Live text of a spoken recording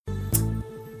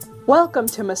Welcome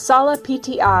to Masala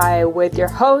PTI with your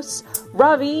hosts,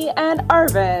 Ravi and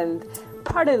Arvind.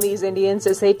 Pardon these Indians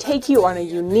as they take you on a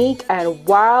unique and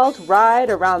wild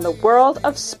ride around the world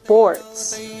of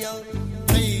sports.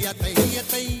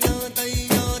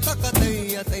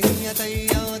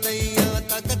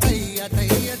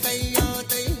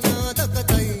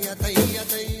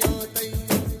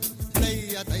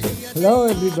 Hello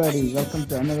everybody, welcome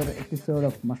to another episode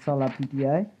of Masala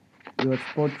PTI, your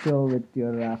sports show with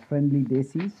your friendly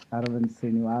Desis, Aravind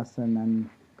Srinivasan and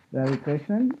Ravi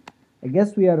Krishnan. I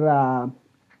guess we are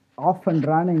off and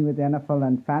running with NFL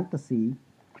and fantasy.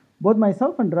 Both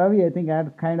myself and Ravi, I think,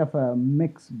 had kind of a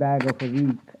mixed bag of a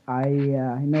week.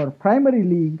 In our primary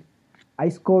league, I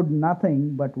scored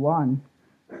nothing but one.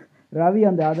 Ravi,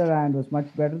 on the other hand, was much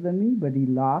better than me, but he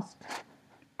lost.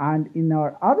 And in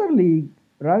our other league,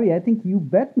 Ravi, I think you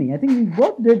bet me. I think we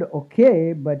both did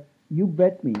okay, but you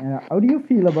bet me. How do you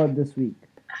feel about this week?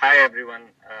 Hi, everyone.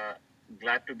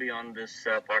 Glad to be on this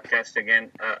podcast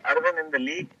again. Other than in the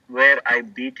league where I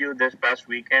beat you this past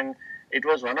weekend, it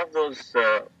was one of those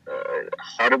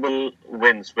horrible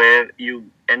wins where you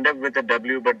end up with a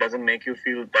W but doesn't make you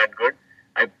feel that good.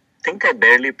 I think I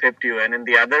barely pipped you. And in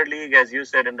the other league, as you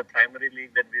said, in the primary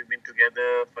league that we've been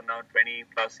together for now 20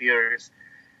 plus years,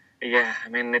 yeah, I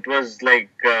mean, it was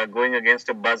like going against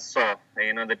a buzzsaw.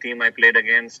 You know, the team I played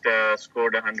against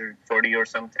scored 140 or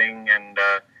something, and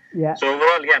so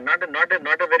overall, yeah, not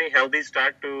a very healthy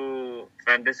start to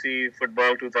fantasy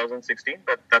football 2016,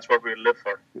 but that's what we live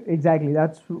for. Exactly.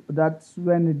 That's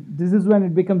when this is when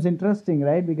it becomes interesting,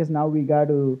 right? Because now we got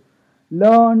to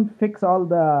learn, fix all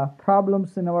the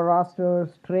problems in our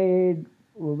rosters, trade,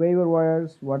 waiver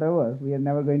wires, whatever. We are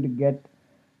never going to get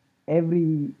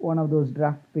every one of those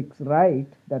draft picks right.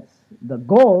 That's the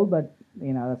goal, but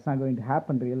that's not going to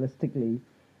happen realistically.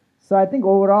 So I think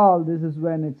overall this is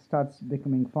when it starts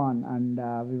becoming fun, and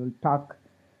we will talk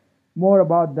more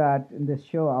about that in this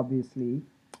show, obviously.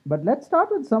 But let's start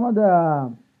with some of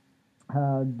the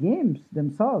games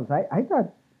themselves. I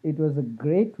thought it was a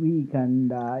great week,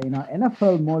 and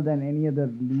NFL more than any other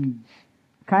league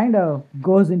kind of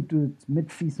goes into its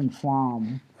mid-season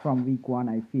form from week one.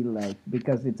 I feel like,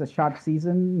 because it's a short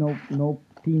season, no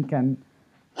team can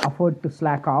afford to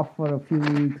slack off for a few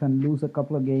weeks and lose a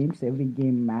couple of games. Every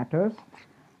game matters.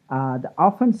 The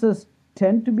offenses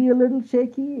tend to be a little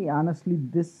shaky. Honestly,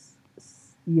 this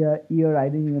year I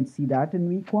didn't even see that in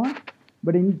week one.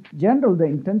 But in general, the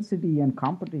intensity and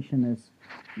competition is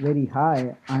very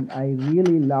high, and I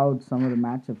really loved some of the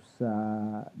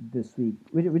matchups this week.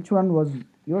 Which one was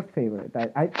your favorite?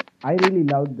 I really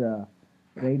loved the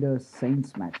Raiders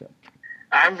Saints matchup.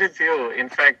 I'm with you. In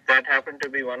fact, that happened to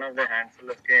be one of the handful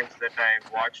of games that I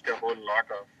watched a whole lot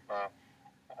of.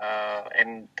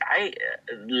 And I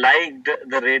liked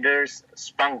the Raiders'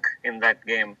 spunk in that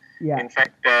game. Yeah. In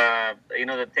fact,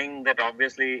 the thing that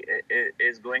obviously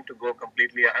is going to go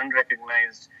completely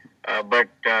unrecognized, but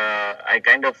I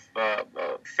kind of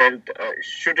felt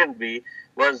shouldn't be,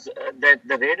 was that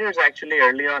the Raiders actually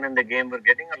early on in the game were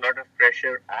getting a lot of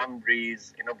pressure on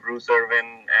Brees. Bruce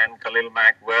Irvin and Khalil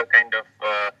Mack were kind of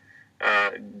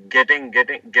getting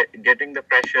the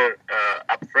pressure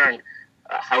up front.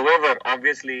 However,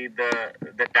 obviously,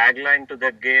 the tagline to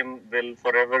that game will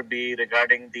forever be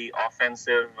regarding the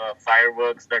offensive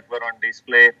fireworks that were on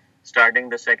display starting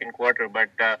the second quarter. But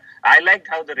I liked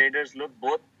how the Raiders looked,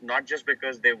 both not just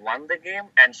because they won the game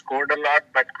and scored a lot,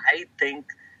 but I think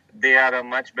they are a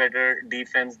much better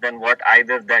defense than what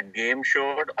either that game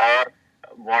showed or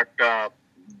what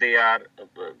they are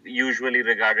usually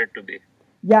regarded to be.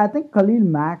 Yeah, I think Khalil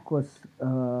Mack was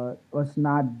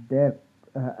not there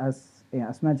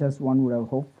as much as one would have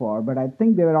hoped for, but I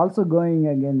think they were also going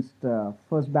against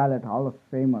first ballot Hall of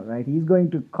Famer, right? He's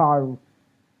going to carve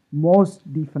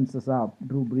most defenses up,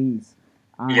 Drew Brees,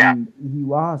 and he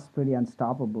was pretty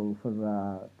unstoppable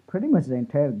for pretty much the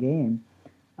entire game.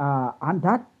 And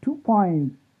that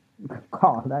 2-point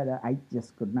call, I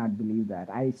just could not believe that.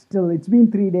 It's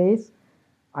been 3 days.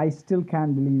 I still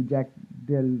can't believe Jack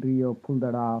Del Rio pulled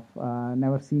that off.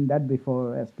 Never seen that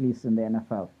before, at least in the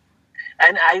NFL.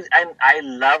 And I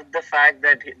loved the fact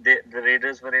that the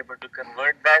Raiders were able to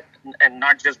convert that, and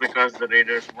not just because the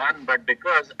Raiders won, but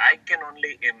because I can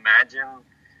only imagine,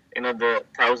 the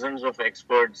thousands of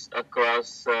experts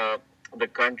across the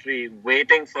country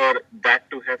waiting for that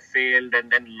to have failed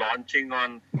and then launching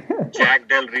on Jack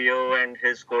Del Rio and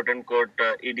his quote-unquote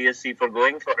idiocy for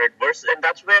going for it. And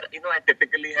that's where, I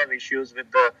typically have issues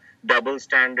with the double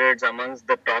standards amongst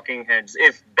the talking heads.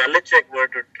 If Belichick were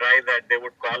to try that, they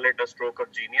would call it a stroke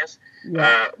of genius.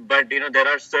 Yeah. But, there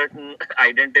are certain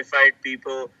identified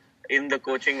people in the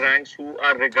coaching ranks who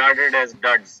are regarded as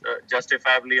duds,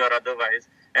 justifiably or otherwise.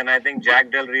 And I think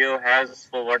Jack Del Rio has,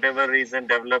 for whatever reason,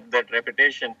 developed that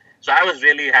reputation. So I was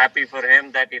really happy for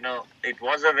him that, it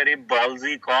was a very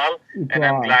ballsy call, It and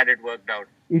I'm was. glad it worked out.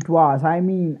 It was. I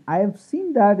mean, I have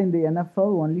seen that in the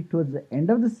NFL only towards the end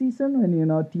of the season when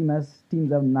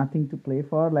teams have nothing to play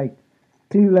for. Like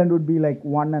Cleveland would be like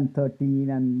 1-13,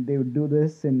 and they would do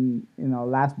this in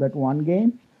last but one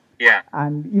game. Yeah.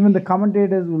 And even the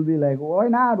commentators will be like, "Why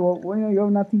not? Well, you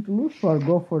have nothing to lose for.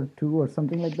 Go for two or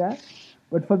something like that."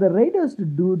 But for the Raiders to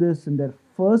do this in their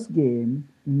first game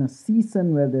in a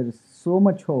season where there is so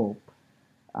much hope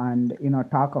and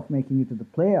talk of making it to the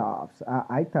playoffs,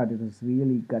 I thought it was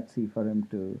really gutsy for him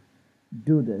to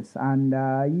do this, and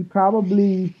he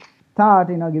probably thought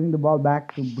giving the ball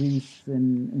back to Brees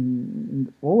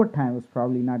in overtime was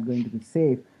probably not going to be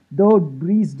safe. Though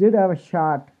Brees did have a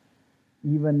shot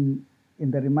even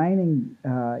in the remaining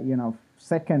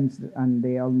seconds, and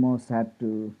they almost had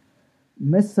to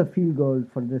miss a field goal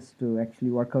for this to actually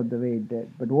work out the way it did.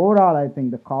 But overall, I think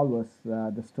the call was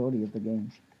the story of the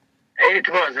game. It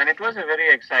was, and it was a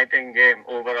very exciting game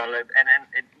overall. And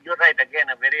you're right, again,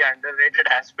 a very underrated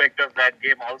aspect of that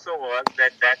game also was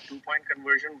that 2-point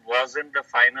conversion wasn't the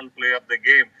final play of the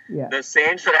game. Yeah. The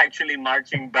Saints were actually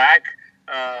marching back.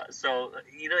 So,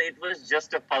 it was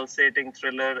just a pulsating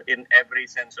thriller in every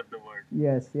sense of the word.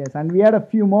 Yes. And we had a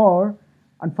few more.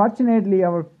 Unfortunately,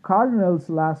 our Cardinals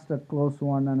lost a close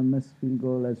one and a missed field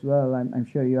goal as well. I'm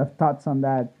sure you have thoughts on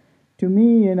that. To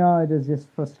me, it is just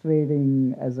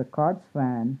frustrating as a Cards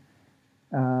fan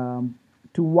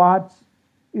to watch,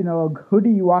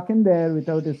 Hoodie walk in there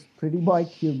without his pretty boy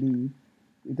QB,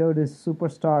 without his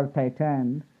superstar tight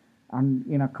end,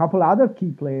 and a couple other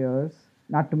key players.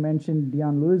 Not to mention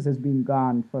Dion Lewis has been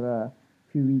gone for a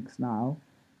few weeks now.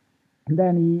 And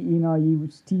then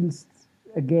he steals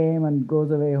a game and goes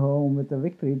away home with a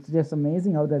victory. It's just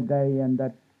amazing how that guy and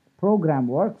that program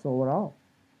works overall.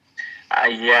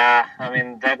 Yeah, I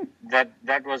mean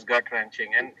that was gut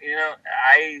wrenching, and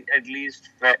I at least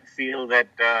feel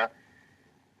that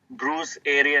Bruce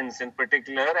Arians in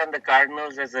particular and the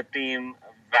Cardinals as a team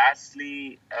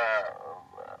vastly,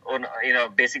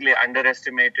 basically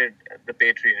underestimated the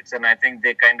Patriots, and I think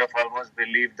they kind of almost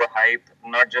believed the hype,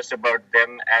 not just about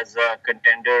them as a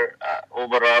contender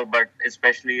overall, but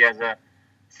especially as a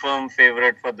firm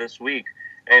favorite for this week.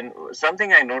 And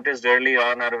something I noticed early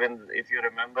on, Arvind, if you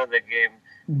remember the game,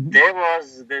 there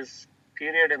was this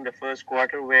period in the first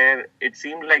quarter where it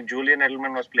seemed like Julian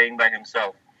Edelman was playing by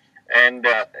himself. And,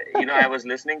 I was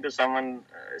listening to someone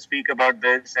speak about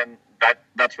this, and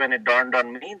that's when it dawned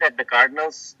on me that the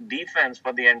Cardinals' defense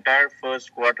for the entire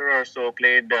first quarter or so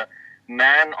played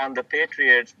man on the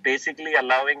Patriots, basically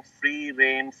allowing free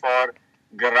rein for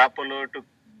Garoppolo to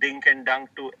dink and dunk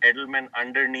to Edelman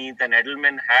underneath, and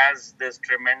Edelman has this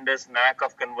tremendous knack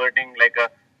of converting like a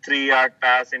 3-yard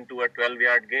pass into a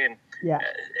 12-yard gain. Yeah.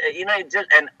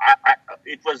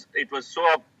 It was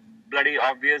so bloody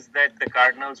obvious that the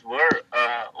Cardinals were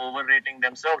overrating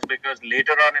themselves, because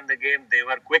later on in the game they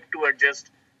were quick to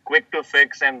adjust, quick to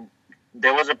fix, and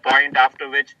there was a point after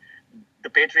which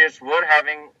the Patriots were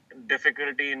having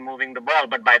difficulty in moving the ball.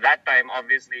 But by that time,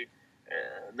 obviously,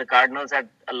 the Cardinals had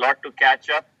a lot to catch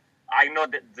up. I know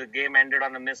that the game ended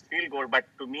on a missed field goal, but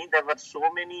to me there were so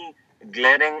many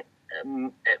glaring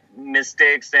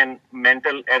mistakes and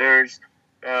mental errors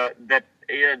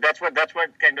that's what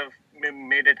kind of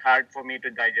made it hard for me to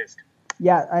digest.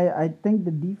 Yeah, I think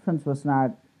the defense was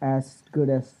not as good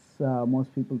as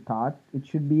most people thought it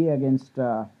should be against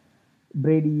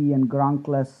Brady and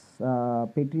Gronkless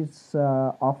Patriots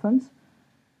offense.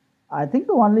 I think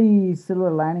the only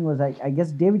silver lining was I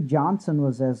guess David Johnson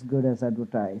was as good as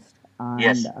advertised, and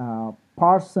Yes.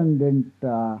 Parson didn't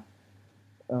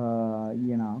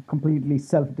completely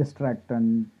self-destruct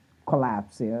and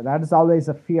collapse. Yeah, that is always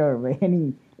a fear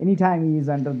anytime he's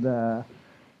under the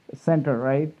center,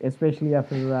 right? Especially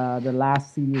after the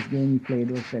last serious game he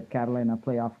played was the Carolina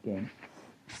playoff game.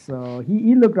 So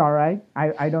he looked all right.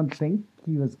 I don't think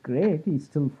he was great. He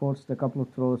still forced a couple of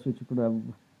throws which could have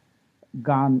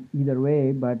gone either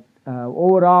way, but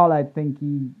overall I think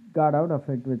he got out of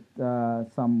it with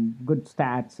some good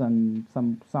stats and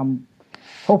some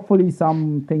hopefully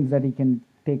some things that he can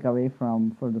take away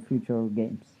from for the future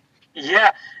games.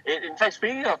 Yeah, in fact,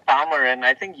 speaking of Palmer, and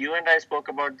I think you and I spoke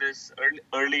about this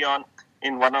early on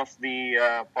in one of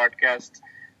the podcasts.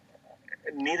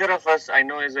 Neither of us, I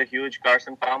know, is a huge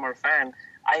Carson Palmer fan.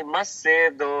 I must say,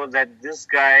 though, that this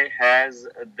guy has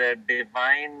the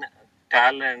divine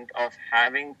talent of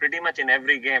having pretty much in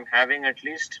every game, having at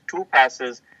least two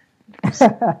passes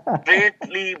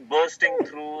straightly bursting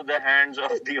through the hands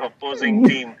of the opposing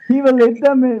team. He will hit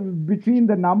them between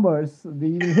the numbers.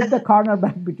 He will hit the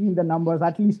cornerback between the numbers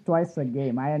at least twice a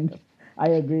game. I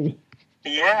agree.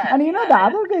 Yeah, And the yeah,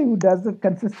 other guy who does it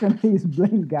consistently is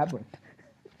Blaine Gabbert.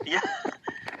 yeah.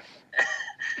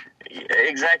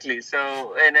 Exactly.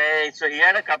 So, so he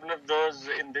had a couple of those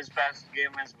in this past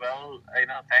game as well.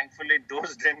 Thankfully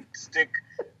those didn't stick,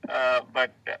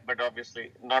 but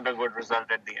obviously not a good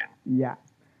result at the end. Yeah.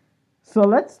 So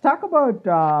let's talk about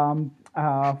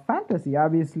fantasy.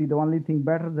 Obviously, the only thing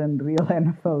better than real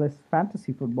NFL is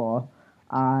fantasy football.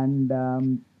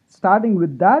 And starting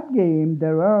with that game,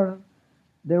 there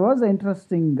was an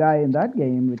interesting guy in that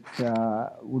game, which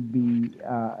would be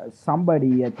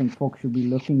somebody I think folks should be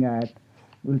looking at.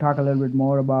 We'll talk a little bit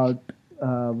more about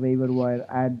waiver wire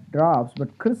ad drops,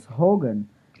 but Chris Hogan,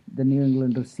 the New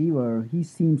England receiver, he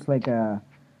seems like a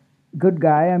good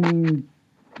guy. I mean,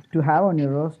 to have on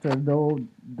your roster, though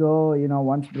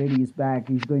once Brady is back,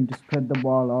 he's going to spread the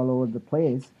ball all over the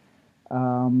place.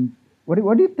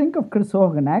 What do you think of Chris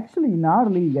Hogan? Actually, in our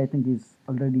league, I think he's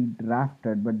already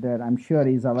drafted, but there I'm sure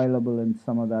he's available in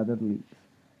some of the other leagues.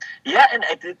 Yeah, and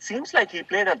it seems like he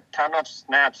played a ton of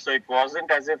snaps, so it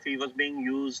wasn't as if he was being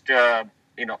used,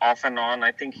 off and on.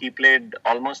 I think he played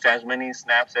almost as many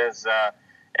snaps as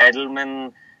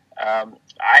Edelman.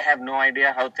 I have no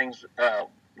idea how things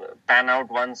pan out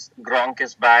once Gronk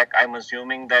is back. I'm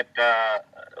assuming that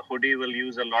Hoodie will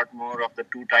use a lot more of the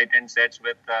two tight end sets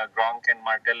with Gronk and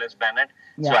Martellus Bennett.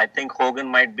 Yeah. So I think Hogan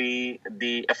might be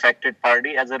the affected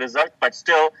party as a result, but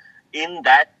still, in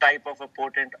that type of a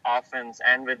potent offense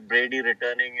and with Brady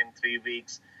returning in 3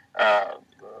 weeks,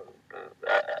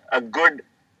 a good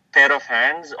pair of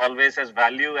hands always has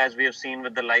value, as we have seen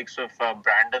with the likes of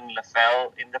Brandon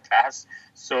LaFell in the past.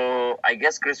 So I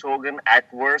guess Chris Hogan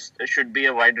at worst should be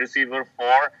a wide receiver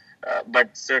 4,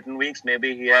 but certain weeks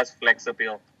maybe he has flex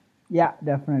appeal. Yeah,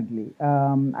 definitely.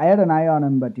 I had an eye on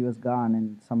him, but he was gone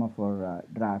in some of our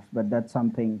drafts. But that's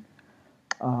something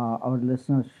our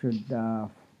listeners should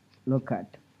look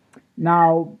at.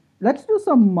 Now, let's do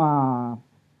some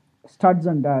studs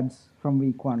and duds from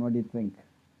week 1. What do you think?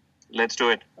 Let's do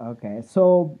it. Okay,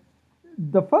 so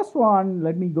the first one,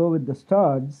 let me go with the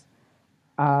studs.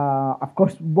 Of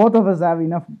course, both of us have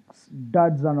enough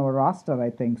duds on our roster, I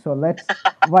think. So let's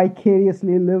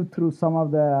vicariously live through some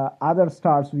of the other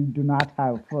stars we do not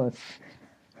have first.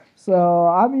 So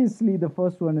obviously, the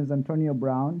first one is Antonio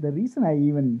Brown. The reason I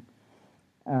even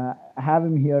have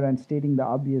him here and stating the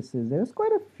obvious is there's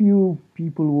quite a few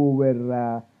people who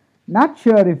were not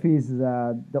sure if he's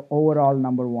the overall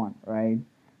number 1, right?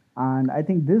 And I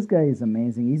think this guy is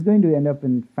amazing. He's going to end up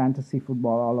in Fantasy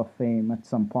Football Hall of Fame at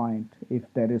some point, if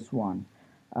there is one.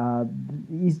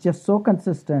 He's just so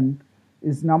consistent.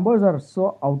 His numbers are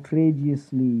so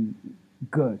outrageously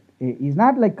good. He's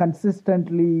not like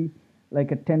consistently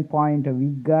like a 10-point a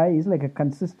week guy. He's like a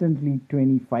consistently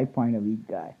 25-point a week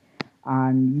guy.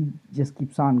 And he just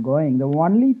keeps on going. The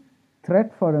only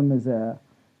threat for him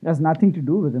has nothing to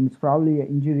do with him. It's probably an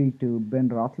injury to Ben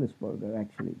Roethlisberger,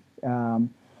 actually.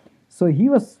 So he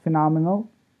was phenomenal.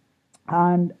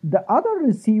 And the other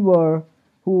receiver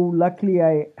who luckily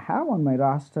I have on my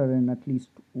roster in at least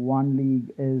one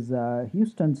league is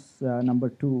Houston's number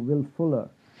 2, Will Fuller.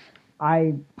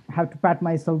 I have to pat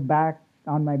myself back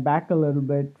on my back a little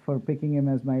bit for picking him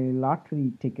as my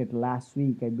lottery ticket last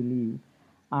week, I believe.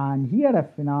 And he had a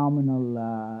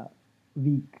phenomenal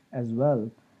week as well.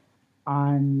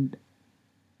 And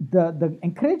the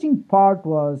encouraging part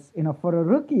was, for a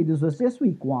rookie, this was just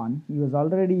week 1. He was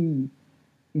already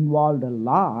involved a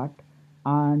lot,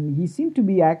 and he seemed to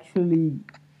be actually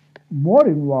more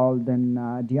involved than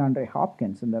DeAndre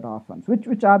Hopkins in that offense,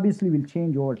 which obviously will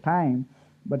change over time,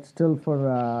 but still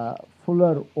for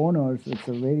Fuller owners, it's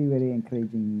a very, very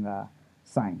encouraging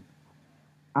sign.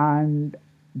 And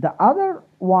the other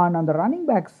one on the running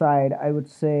back side, I would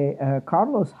say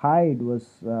Carlos Hyde was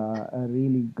a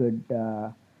really good,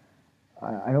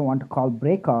 I don't want to call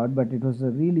breakout, but it was a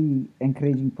really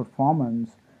encouraging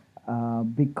performance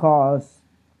because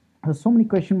there's so many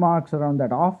question marks around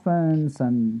that offense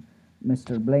and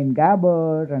Mr. Blaine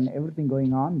Gabbert and everything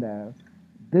going on there.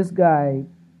 This guy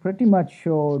pretty much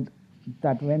showed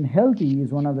that when healthy,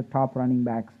 he's one of the top running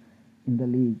backs in the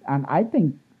league. And I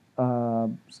think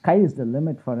sky is the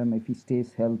limit for him if he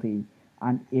stays healthy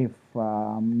and if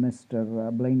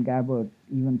Mr. Blaine Gabbert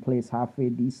even plays halfway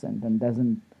decent and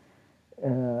doesn't,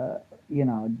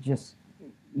 just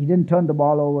he didn't turn the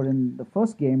ball over in the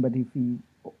first game, but if he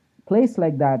plays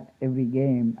like that every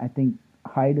game, I think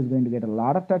Hyde is going to get a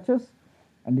lot of touches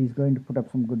and he's going to put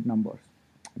up some good numbers.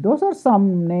 Those are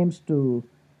some names to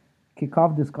kick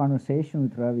off this conversation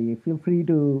with Ravi. Feel free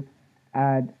to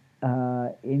add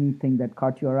anything that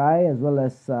caught your eye as well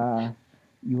as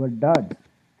your duds.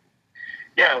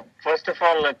 Yeah, first of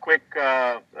all, a quick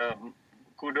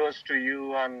kudos to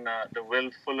you on the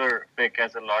Will Fuller pick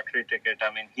as a lottery ticket.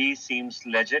 I mean, he seems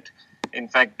legit. In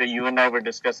fact, you and I were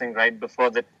discussing right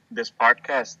before this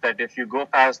podcast that if you go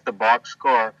past the box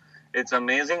score, it's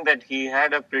amazing that he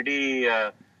had a pretty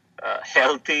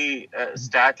healthy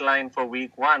stat line for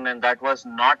week one, and that was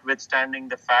notwithstanding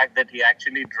the fact that he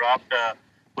actually dropped a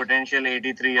potential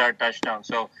 83-yard touchdown.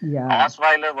 So Yeah,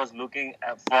 Osweiler was looking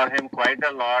for him quite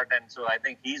a lot, and so I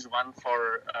think he's one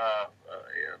for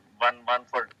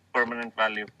permanent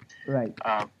value. right.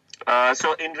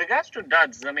 So in regards to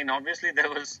duds, I mean, obviously there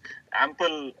was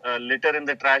ample litter in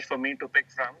the trash for me to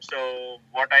pick from. So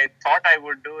what I thought I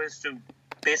would do is to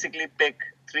basically pick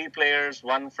three players,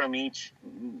 one from each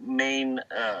main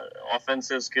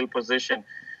offensive skill position.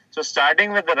 So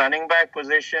starting with the running back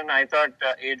position, I thought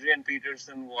Adrian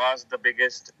Peterson was the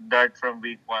biggest dud from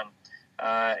week one.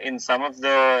 In some of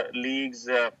the leagues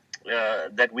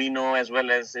that we know, as well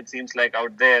as it seems like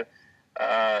out there,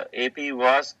 AP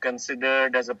was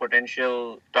considered as a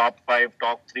potential top 5,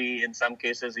 top 3, in some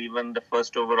cases even the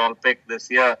first overall pick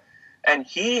this year. And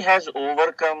he has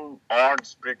overcome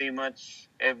odds pretty much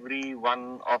every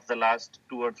one of the last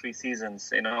 2 or 3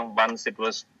 seasons. You know, once it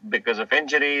was because of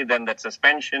injury, then that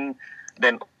suspension,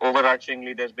 then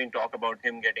overarchingly there's been talk about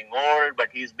him getting old, but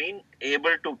he's been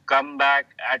able to come back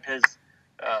at his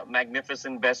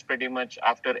magnificent best pretty much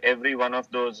after every one of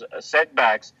those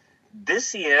setbacks.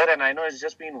 This year, and I know it's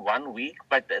just been 1 week,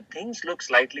 but things look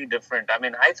slightly different. I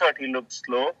mean, I thought he looked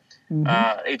slow.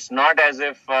 It's not as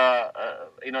if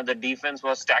the defense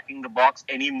was stacking the box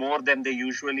any more than they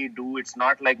usually do. It's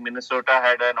not like Minnesota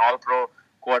had an all-pro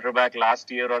quarterback last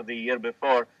year or the year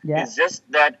before. Yeah. It's just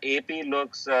that AP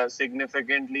looks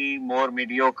significantly more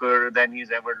mediocre than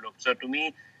he's ever looked. So to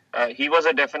me, he was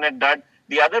a definite dud.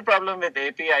 The other problem with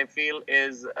AP, I feel,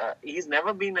 is he's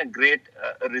never been a great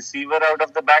receiver out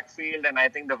of the backfield, and I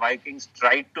think the Vikings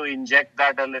tried to inject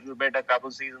that a little bit a couple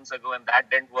seasons ago, and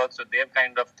that didn't work. So they've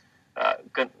kind of,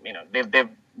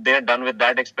 they're done with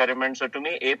that experiment. So to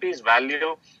me, AP's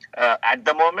value at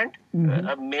the moment,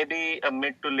 maybe a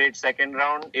mid to late second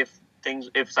round if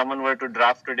someone were to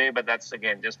draft today, but that's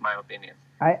again just my opinion.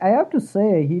 I have to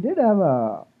say, he did have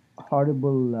a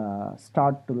horrible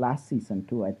start to last season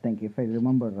too, I think, if I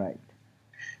remember right.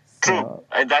 So,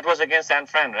 true. That was against San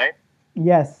Fran, right?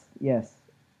 Yes.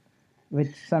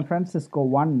 Which San Francisco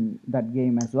won that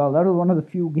game as well. That was one of the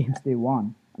few games they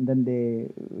won. And then they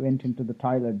went into the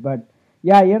toilet. But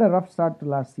yeah, he had a rough start to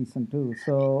last season too.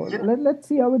 So let's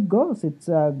see how it goes. It's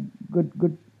a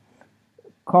good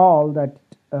call that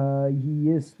he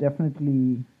is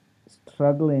definitely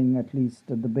struggling, at least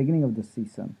at the beginning of the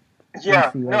season.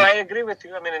 Yeah, no, I agree with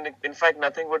you. I mean, in fact,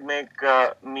 nothing would make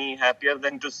me happier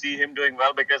than to see him doing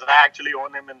well, because I actually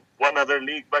own him in one other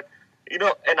league. But,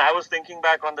 and I was thinking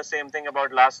back on the same thing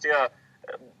about last year.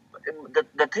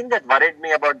 The thing that worried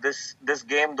me about this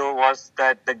game, though, was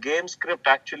that the game script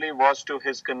actually was to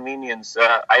his convenience.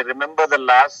 I remember the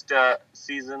last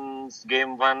season's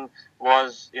game one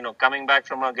was, coming back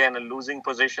from, again, a losing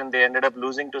position. They ended up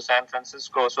losing to San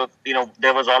Francisco. So,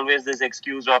 there was always this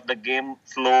excuse of the game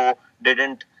flow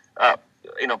didn't,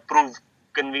 prove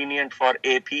convenient for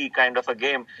AP kind of a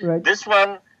game. Right. This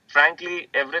one, frankly,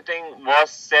 everything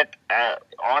was set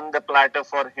on the platter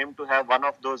for him to have one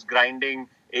of those grinding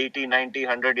 80, 90,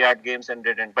 100-yard games and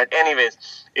didn't. But anyways,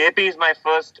 AP is my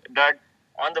first dud.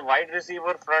 On the wide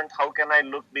receiver front, how can I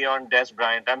look beyond Dez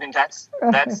Bryant? I mean, that's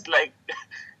like,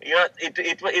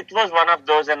 it was one of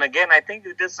those. And again, I think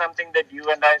it is something that you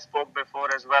and I spoke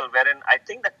before as well, wherein I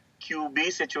think the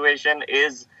QB situation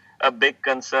is a big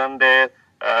concern there.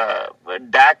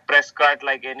 Dak Prescott,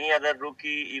 like any other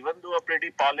rookie, even though a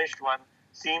pretty polished one,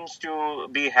 seems to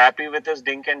be happy with his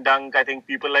dink and dunk. I think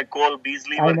people like Cole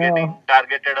Beasley were getting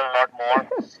targeted a lot more.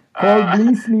 Cole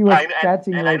Beasley was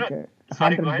catching like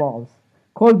 100 balls.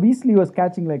 Cole Beasley was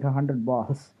catching like 100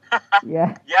 balls.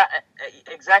 Yeah. Yeah,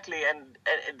 exactly. And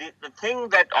the thing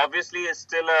that obviously is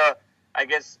still a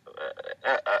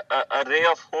ray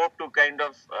of hope to kind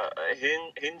of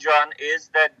hinge on is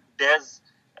that Dez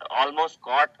almost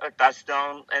caught a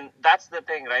touchdown. And that's the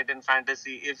thing, right, in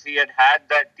fantasy. If he had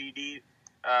that TD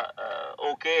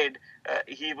okayed,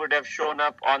 he would have shown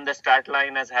up on the stat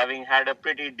line as having had a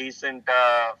pretty decent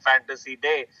fantasy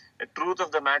day. The truth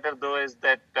of the matter, though, is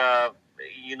that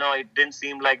it didn't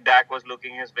seem like Dak was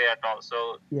looking his way at all.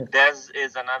 So yes. Dez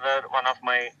is another one of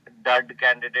my dud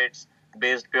candidates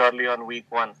based purely on week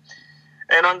one.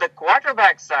 And on the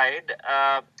quarterback side,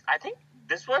 I think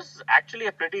this was actually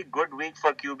a pretty good week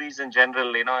for QBs in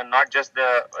general, and not just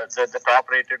the top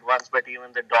rated ones, but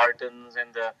even the Daltons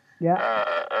and the Yeah.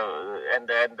 and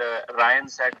the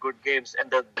Ryans had good games. And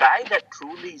the guy that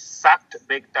truly sucked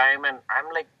big time, and I'm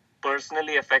like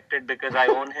personally affected because I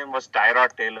own him, was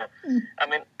Tyrod Taylor. I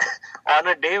mean, on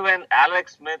a day when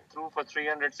Alex Smith threw for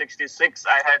 366,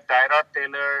 I had Tyrod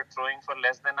Taylor throwing for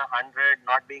less than 100,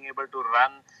 not being able to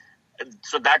run.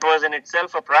 So that was in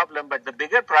itself a problem. But the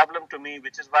bigger problem to me,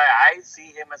 which is why I see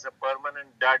him as a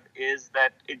permanent dud, is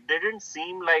that it didn't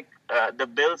seem like the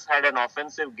Bills had an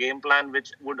offensive game plan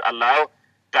which would allow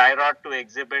Tyrod to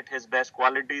exhibit his best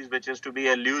qualities, which is to be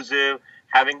elusive,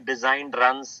 having designed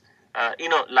runs.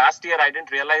 Last year I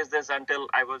didn't realize this until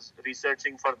I was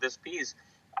researching for this piece.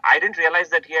 I didn't realize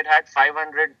that he had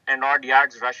 500 and odd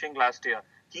yards rushing last year.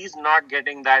 He's not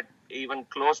getting that, even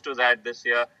close to that, this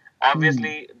year.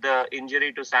 Obviously, the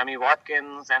injury to Sammy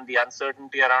Watkins and the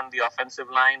uncertainty around the offensive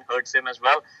line hurts him as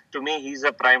well. To me, he's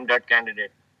a prime dud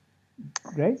candidate.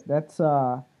 Great. That's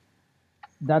a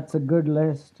good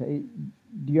list.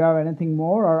 Do you have anything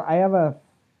more, or I have a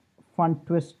fun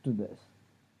twist to this?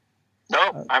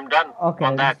 No, I'm done on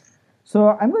Okay. that. So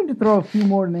I'm going to throw a few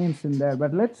more names in there,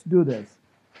 but let's do this.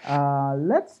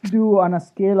 Let's do on a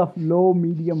scale of low,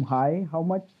 medium, high. How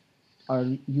much are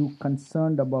you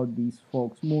concerned about these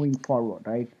folks moving forward,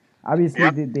 right? Obviously,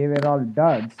 Yep. they were all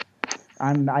duds.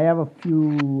 And I have a few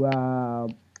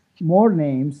more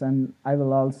names, and I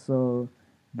will also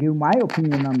give my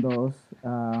opinion on those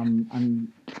and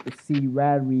see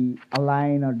where we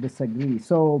align or disagree.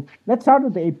 So let's start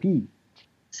with the AP.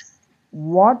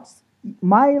 What's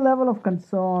my level of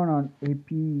concern on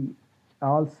AP,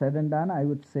 all said and done, I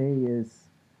would say is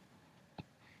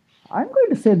I'm going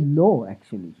to say low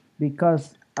actually,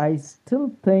 because I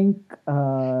still think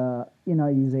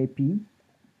he's AP.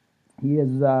 He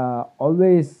has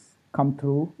always come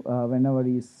through whenever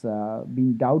he's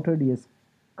been doubted. He has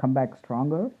come back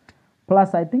stronger.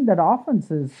 Plus, I think that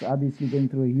offense is obviously going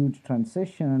through a huge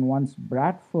transition, and once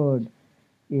Bradford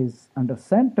is under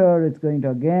center, it's going to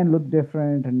again look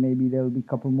different, and maybe there will be a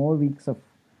couple more weeks of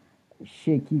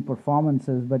shaky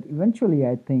performances. But eventually,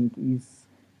 I think he's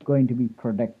going to be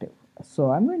productive.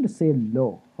 So I'm going to say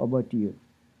low. How about you?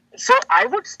 So I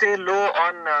would stay low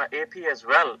on AP as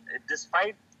well,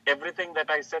 despite everything that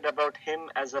I said about him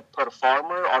as a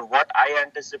performer, or what I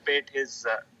anticipate his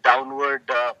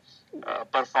downward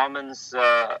performance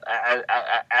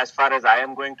as far as I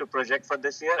am going to project for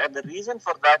this year. And the reason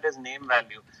for that is name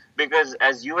value, because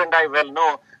as you and I well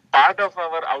know, part of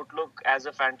our outlook as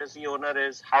a fantasy owner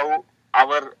is how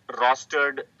our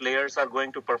rostered players are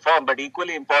going to perform, but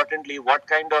equally importantly, what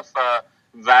kind of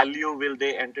value will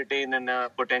they entertain in a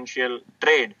potential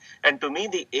trade. And to me,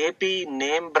 the AP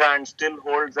name brand still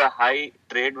holds a high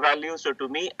trade value. So to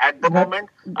me, at the That's moment,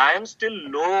 I am still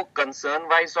low concern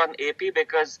wise on AP,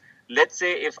 because let's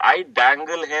say if I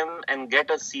dangle him and get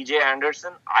a CJ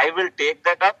Anderson, I will take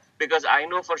that up, because I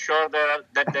know for sure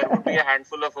that there would be a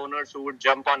handful of owners who would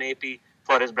jump on AP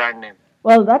for his brand name.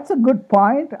 Well, that's a good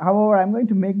point. However, I'm going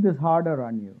to make this harder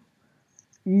on you.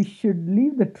 You should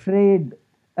leave the trade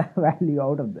value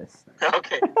out of this.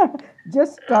 Okay.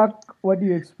 Just talk what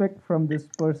you expect from this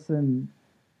person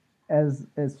as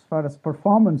far as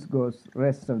performance goes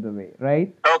rest of the way,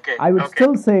 right? Okay. I would Okay.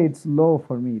 still say it's low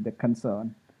for me, the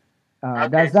concern. Okay.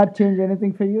 Does that change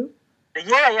anything for you?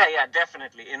 Yeah,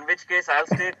 definitely. In which case, I'll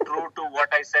stay true to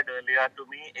what I said earlier. To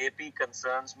me, AP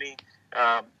concerns me.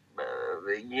 Uh,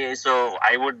 so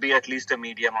I would be at least a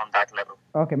medium on that level.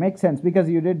 Okay, makes sense because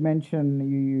you did mention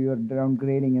you're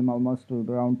downgrading him almost to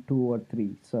around 2 or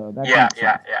 3, so that Yeah, makes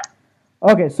sense. yeah.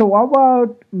 Okay, so what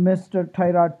about Mr.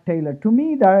 Tyrod Taylor? To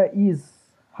me, that is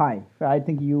high. I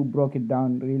think you broke it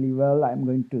down really well. I'm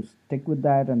going to stick with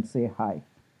that and say high.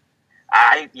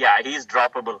 He's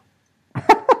droppable.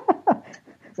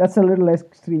 That's a little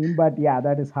extreme, but yeah,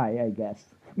 that is high, I guess.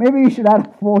 Maybe you should add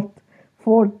a fourth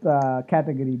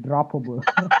category, droppable.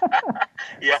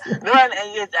 Yeah, no, and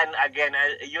again,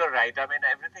 you're right. I mean,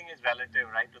 everything is relative,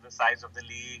 right, to the size of the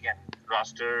league and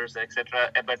rosters,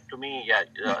 etc. But to me,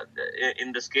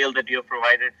 in the scale that you have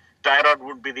provided, Tyrod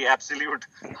would be the absolute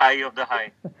high of the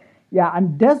high. Yeah,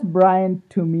 and Des Bryant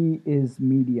to me is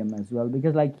medium as well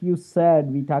because, like you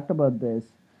said, we talked about this,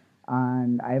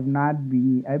 and I've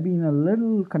been a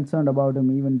little concerned about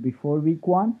him even before week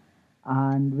 1,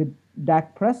 and with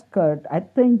Dak Prescott, I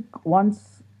think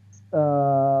once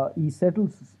he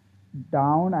settles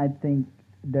down, I think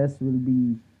Des will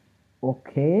be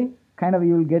okay. Kind of,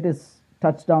 you'll get his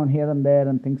touchdown here and there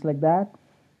and things like that.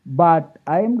 But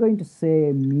I am going to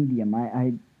say medium.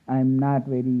 I'm not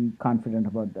very confident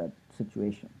about that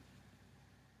situation.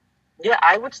 Yeah,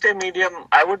 I would stay medium.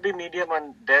 I would be medium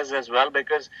on Dez as well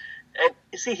because,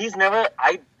 you see, he's never.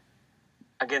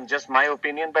 Again, just my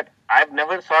opinion, but I've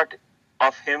never thought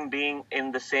of him being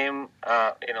in the same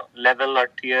level or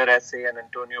tier as say an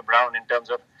Antonio Brown in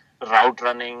terms of route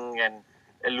running and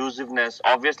elusiveness.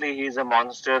 Obviously, he's a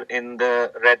monster in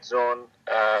the red zone.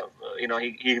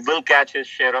 He will catch his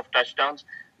share of touchdowns,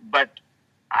 but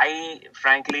I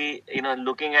frankly,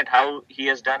 looking at how he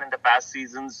has done in the past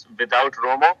seasons without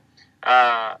Romo,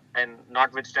 and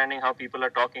notwithstanding how people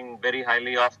are talking very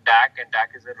highly of Dak, and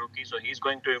Dak is a rookie, so he's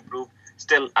going to improve.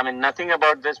 Still, I mean, nothing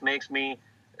about this makes me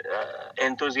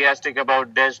enthusiastic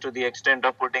about Dez to the extent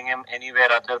of putting him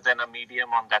anywhere other than a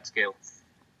medium on that scale.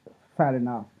 Fair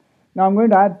enough. Now I'm going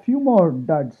to add a few more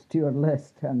duds to your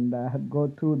list and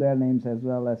go through their names as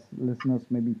well as listeners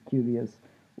may be curious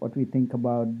what we think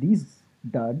about these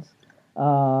duds.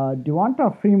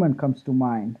 Devonta Freeman comes to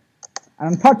mind.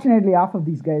 And unfortunately, half of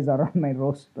these guys are on my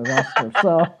roster.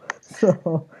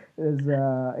 So there's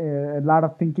a lot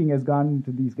of thinking has gone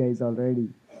into these guys already.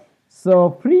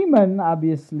 So Freeman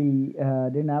obviously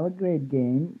didn't have a great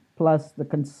game. Plus, the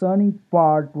concerning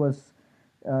part was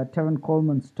Tevin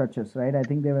Coleman's touches, right? I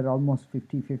think they were almost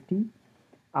 50-50.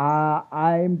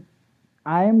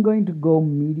 I'm going to go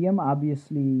medium.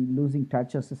 Obviously, losing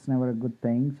touches is never a good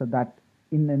thing. So that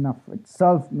in and of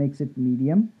itself makes it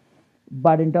medium.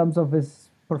 But in terms of his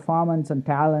performance and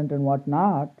talent and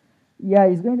whatnot, yeah,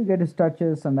 he's going to get his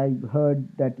touches, and I heard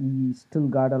that he still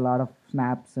got a lot of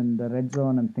snaps in the red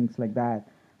zone and things like that.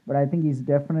 But I think he's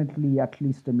definitely at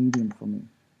least a medium for me.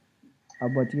 How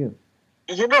about you?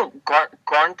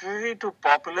 Contrary to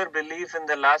popular belief in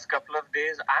the last couple of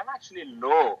days, I'm actually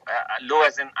low. Low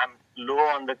as in I'm low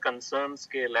on the concern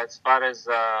scale as far as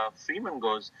Freeman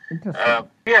goes. Interesting.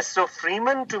 Yes, so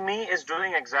Freeman to me is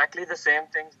doing exactly the same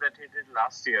things that he did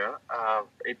last year.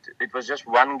 It was just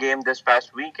one game this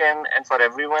past weekend, and for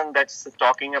everyone that's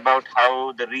talking about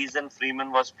how the reason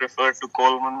Freeman was preferred to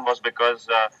Coleman was because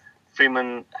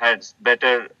Freeman had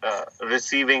better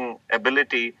receiving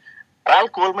ability. All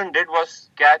Coleman did was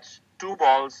catch two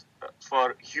balls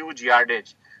for huge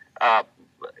yardage. Uh,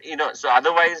 so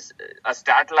otherwise, a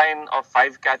stat line of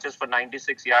 5 catches for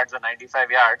 96 yards or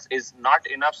 95 yards is not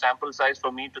enough sample size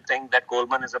for me to think that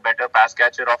Coleman is a better pass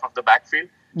catcher off of the backfield.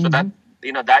 So Mm-hmm.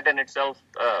 that in itself,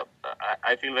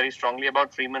 I feel very strongly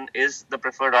about. Freeman is the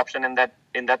preferred option in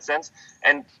that sense.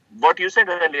 And what you said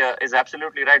earlier is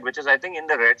absolutely right, which is I think in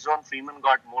the red zone, Freeman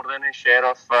got more than his share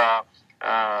of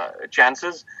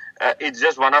chances. It's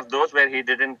just one of those where he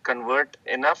didn't convert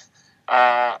enough.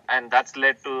 And that's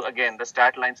led to, again, the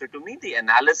stat line. So to me, the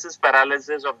analysis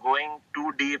paralysis of going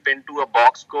too deep into a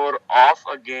box score of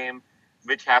a game,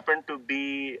 which happened to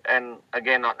be, an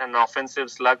offensive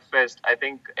slugfest, I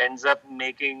think ends up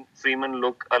making Freeman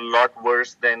look a lot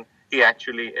worse than he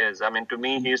actually is. I mean, to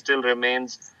me, he still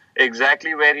remains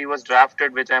exactly where he was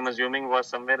drafted, which I'm assuming was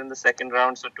somewhere in the second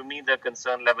round. So to me, the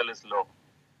concern level is low.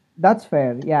 That's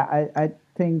fair. Yeah, I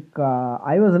think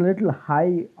I was a little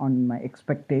high on my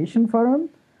expectation for him.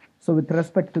 So with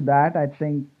respect to that, I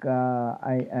think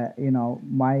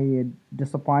my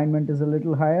disappointment is a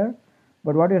little higher.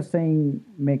 But what you're saying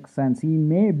makes sense. He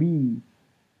may be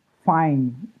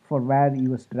fine for where he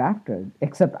was drafted,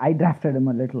 except I drafted him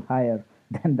a little higher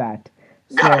than that.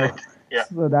 Got So, it. Yeah.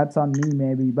 so that's on me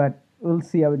maybe, but we'll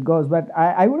see how it goes. But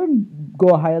I wouldn't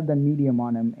go higher than medium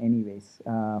on him anyways,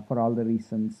 for all the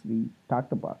reasons we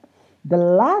talked about. The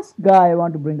last guy I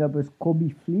want to bring up is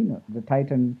Kobe Fleener, the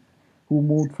Titan who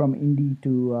moved from Indy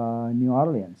to New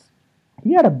Orleans.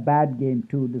 He had a bad game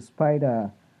too, despite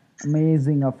a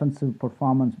amazing offensive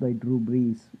performance by Drew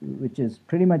Brees, which is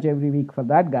pretty much every week for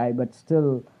that guy. But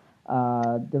still,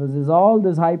 there was all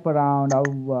this hype around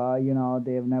how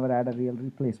they have never had a real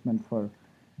replacement for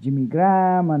Jimmy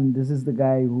Graham, and this is the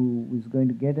guy who is going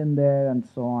to get in there, and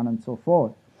so on and so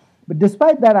forth. But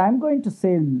despite that, I'm going to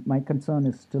say my concern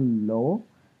is still low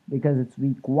because it's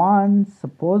week one.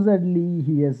 Supposedly,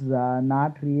 he is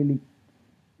not really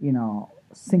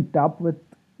synced up with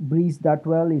Breeze that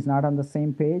well. He's not on the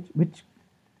same page, which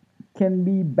can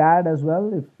be bad as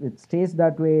well. If it stays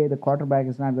that way, the quarterback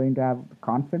is not going to have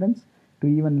confidence to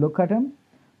even look at him.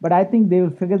 But I think they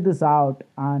will figure this out,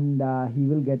 and he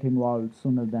will get involved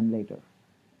sooner than later.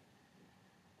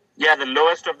 Yeah, the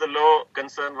lowest of the low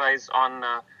concern-wise on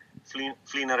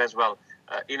Fleener as well.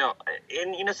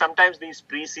 Sometimes these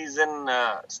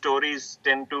preseason stories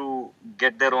tend to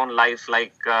get their own life,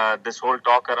 like this whole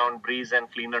talk around Breeze and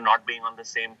Fleener not being on the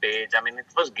same page. I mean, it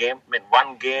was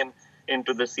one game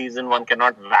into the season, one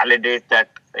cannot validate that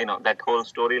whole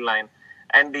storyline.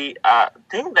 And the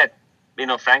thing that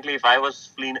frankly, if I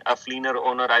was a Fleener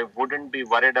owner, I wouldn't be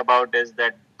worried about is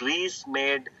that Brees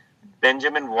made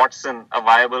Benjamin Watson a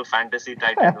viable fantasy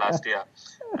tight end last year.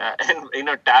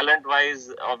 And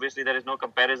talent-wise, obviously there is no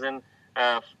comparison.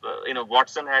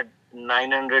 Watson had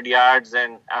 900 yards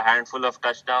and a handful of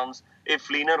touchdowns. If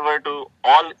Fleener were to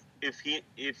if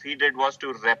he did was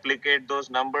to replicate those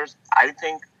numbers, I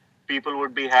think people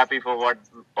would be happy for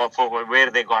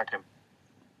where they got him.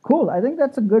 Cool. I think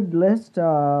that's a good list.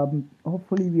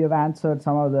 Hopefully, we have answered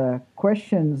some of the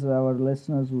questions our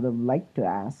listeners would have liked to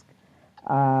ask.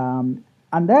 And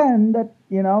then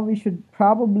we should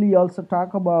probably also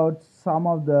talk about some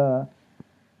of the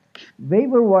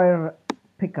waiver wire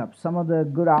pickups, some of the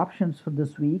good options for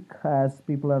this week as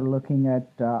people are looking at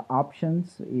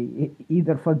options,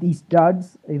 either for these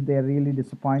studs if they're really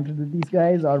disappointed with these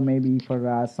guys, or maybe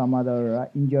for some other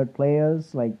injured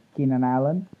players like Keenan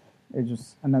Allen. It's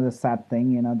just another sad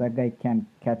thing, that guy can't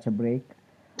catch a break.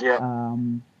 Yeah.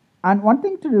 And one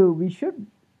thing to do, we should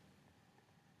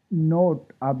note,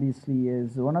 obviously,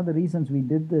 is one of the reasons we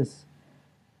did this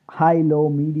high, low,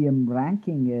 medium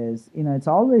ranking is, it's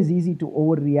always easy to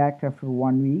overreact after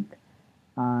 1 week.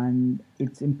 And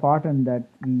it's important that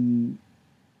we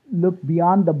look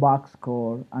beyond the box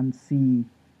score and see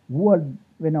where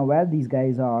these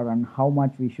guys are and how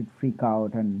much we should freak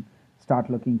out and start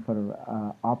looking for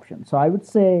options. So I would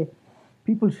say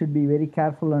people should be very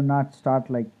careful and not start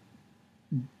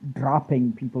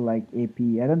dropping people like AP.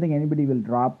 I don't think anybody will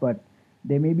drop, but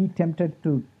they may be tempted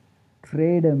to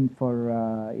trade him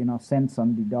for cents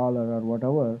on the dollar or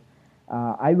whatever.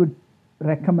 I would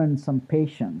recommend some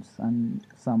patience and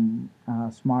some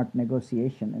smart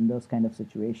negotiation in those kind of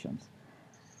situations.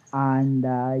 And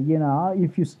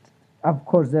if you of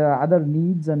course, there are other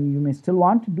needs, and you may still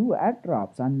want to do ad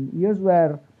drops. And here's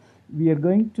where we are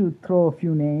going to throw a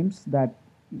few names that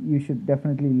you should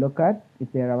definitely look at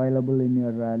if they're available in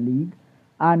your league.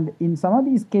 And in some of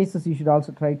these cases, you should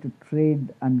also try to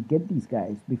trade and get these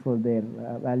guys before their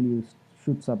value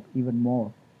shoots up even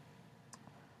more.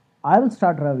 I will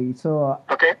start, Ravi. So,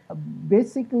 okay.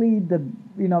 Basically,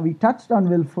 we touched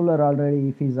on Will Fuller already.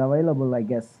 If he's available, I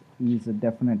guess he's a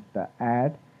definite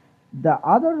ad. The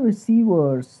other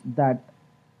receivers that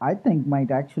I think might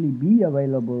actually be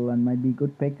available and might be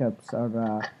good pickups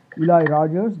are Eli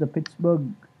Rogers, the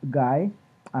Pittsburgh guy.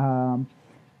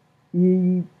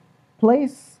 He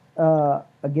plays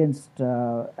against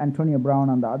Antonio Brown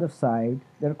on the other side.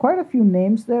 There are quite a few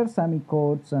names there, Sammy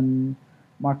Coates and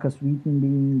Marcus Wheaton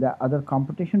being the other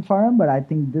competition for him, but I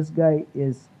think this guy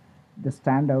is the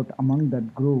standout among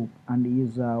that group, and he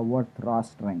is worth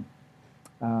rostering.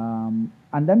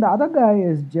 And then the other guy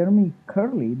is Jeremy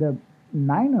Curley, the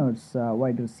Niners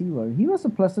wide receiver. He was a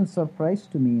pleasant surprise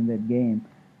to me in that game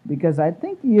because I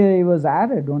think he was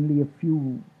added only a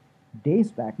few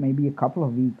days back, maybe a couple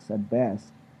of weeks at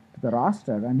best, to the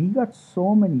roster, and he got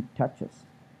so many touches.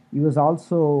 He was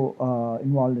also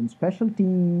involved in special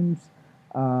teams,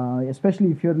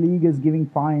 especially if your league is giving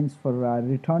points for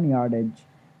return yardage.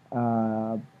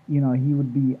 He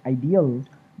would be ideal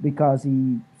because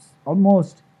he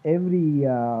almost every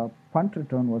punt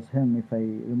return was him, if I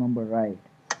remember right.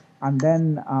 And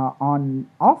then on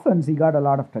offense, he got a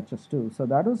lot of touches too. So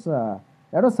that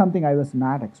was something I was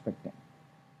not expecting.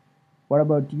 What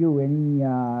about you? Any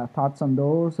thoughts on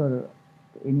those, or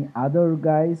any other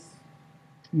guys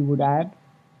you would add?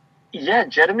 Yeah,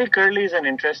 Jeremy Curley is an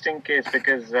interesting case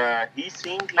because he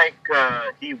seemed like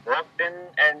he walked in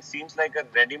and seems like a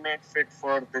ready-made fit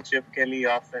for the Chip Kelly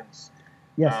offense.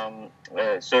 Yes.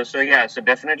 So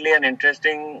definitely an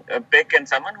interesting pick, and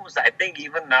someone who's, I think,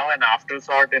 even now an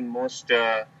afterthought in most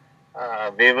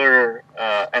waiver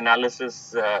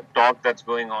analysis talk that's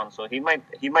going on. So he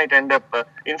might end up.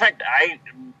 In fact, I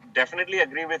definitely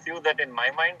agree with you that in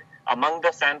my mind, among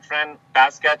the San Fran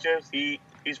pass catchers,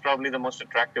 he's probably the most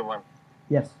attractive one.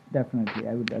 Yes, definitely,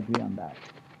 I would agree on that.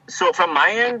 So from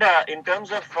my end, in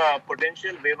terms of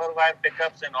potential waiver wire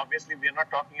pickups, and obviously we are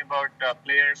not talking about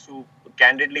players who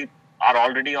candidly are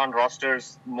already on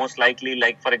rosters, most likely,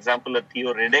 like for example, a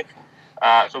Theo Riddick.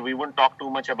 So we wouldn't talk too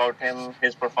much about him.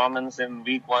 His performance in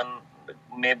week 1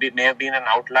 may have been an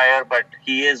outlier, but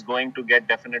he is going to get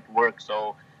definite work.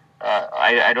 So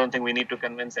I don't think we need to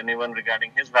convince anyone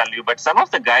regarding his value. But some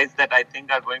of the guys that I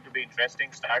think are going to be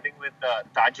interesting, starting with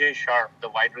Tajae Sharpe, the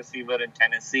wide receiver in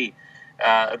Tennessee.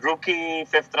 Rookie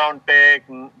 5th round pick,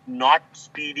 not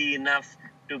speedy enough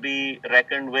to be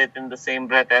reckoned with in the same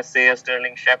breath as, say, a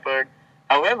Sterling Shepard.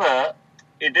 However,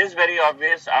 it is very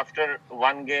obvious after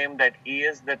one game that he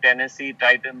is the Tennessee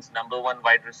Titans' #1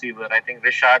 wide receiver. I think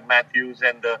Rishard Matthews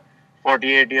and the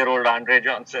 48-year-old Andre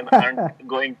Johnson aren't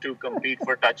going to compete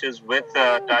for touches with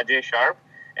Tajay Sharp.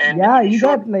 And Yeah, he he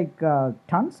got showed like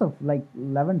tons of like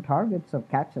 11 targets of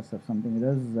catches or something. It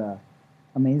was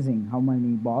amazing how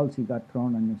many balls he got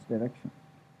thrown in his direction.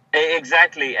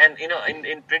 exactly. And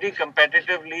in pretty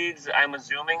competitive leagues, I'm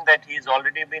assuming that he's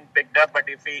already been picked up. But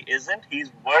if he isn't,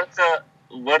 he's worth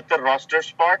a roster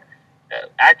spot.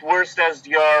 At worst, as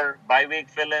your bye-week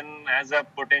fill-in, as a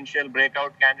potential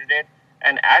breakout candidate,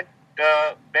 and at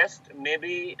best,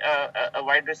 maybe a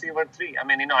wide receiver three. I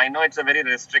mean, I know it's a very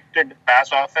restricted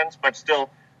pass offense, but still,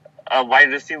 a wide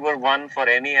receiver one for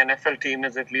any NFL team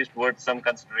is at least worth some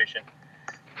consideration.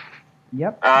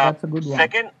 Yep, Uh, that's a good one.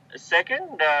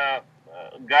 second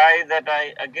guy that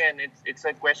it's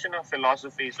a question of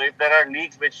philosophy. So if there are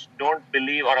leagues which don't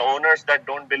believe, or owners that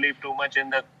don't believe too much in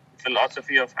the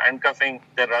philosophy of handcuffing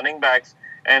their running backs,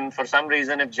 and for some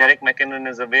reason if Jerick McKinnon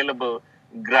is available,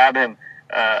 grab him.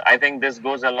 I think this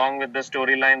goes along with the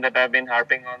storyline that I've been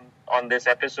harping on this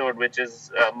episode, which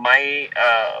is my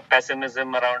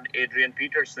pessimism around Adrian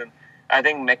Peterson. I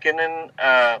think McKinnon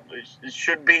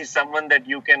should be someone that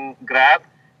you can grab,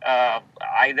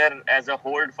 either as a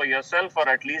hold for yourself or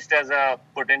at least as a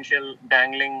potential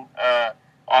dangling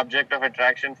object of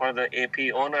attraction for the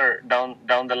AP owner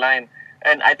down the line.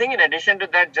 And I think in addition to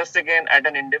that, just again at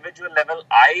an individual level,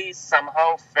 I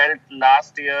somehow felt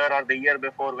last year or the year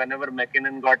before, whenever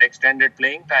McKinnon got extended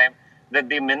playing time, that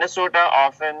the Minnesota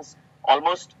offense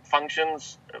almost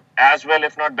functions as well,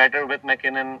 if not better, with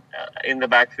McKinnon in the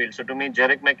backfield. So to me,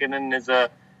 Jerick McKinnon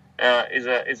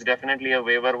is definitely a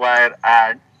waiver wire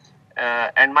add.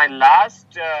 And my last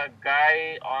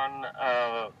guy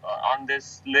on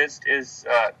this list is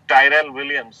Tyrell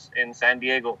Williams in San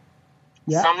Diego.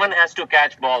 Yeah. Someone has to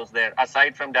catch balls there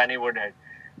aside from Danny Woodhead.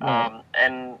 Right.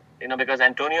 And because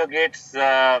Antonio Gates,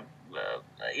 I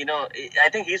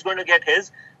think he's going to get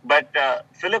his, but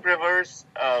Philip Rivers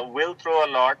will throw a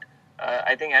lot.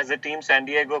 I think as a team, San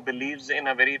Diego believes in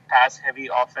a very pass-heavy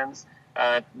offense.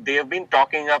 They have been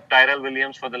talking up Tyrell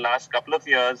Williams for the last couple of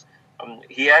years.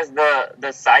 He has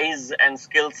the size and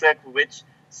skill set which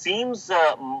seems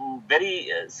very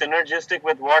synergistic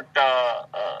with what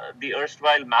the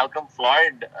erstwhile Malcolm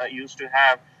Floyd used to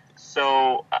have.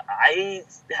 So I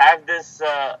have this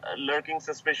lurking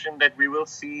suspicion that we will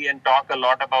see and talk a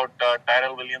lot about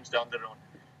Tyrell Williams down the road.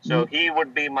 So he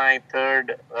would be my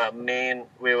third main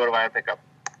waiver wire pickup.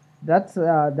 That's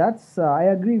I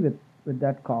agree with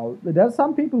that call. There are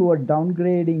some people who are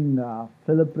downgrading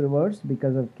Philip Rivers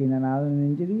because of Keenan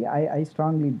Allen injury. I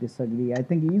strongly disagree. I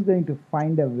think he's going to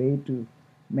find a way to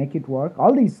make it work.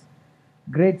 All these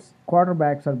great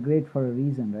quarterbacks are great for a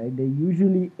reason, right? They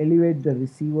usually elevate the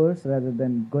receivers rather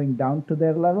than going down to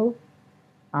their level.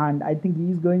 And I think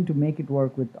he's going to make it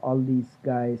work with all these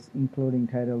guys, including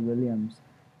Tyrell Williams.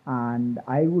 And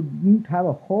I wouldn't have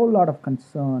a whole lot of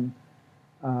concern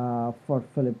for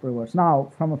Philip Rivers.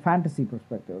 Now, from a fantasy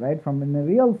perspective, right? From in a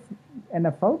real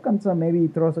NFL concern, maybe he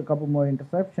throws a couple more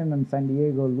interceptions and San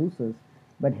Diego loses.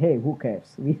 But hey, who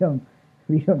cares? We don't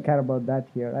care about that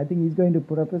here. I think he's going to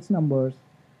put up his numbers,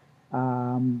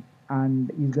 and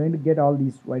he's going to get all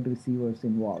these wide receivers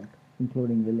involved,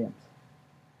 including Williams.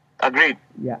 Agreed.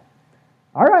 Yeah.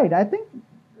 All right. I think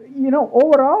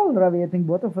overall, Ravi, I think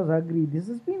both of us agree. This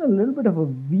has been a little bit of a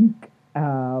weak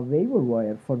waiver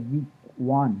wire for week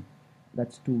one.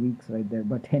 That's 2 weeks right there.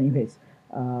 But anyways,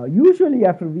 usually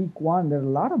after week one, there are a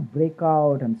lot of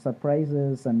breakout and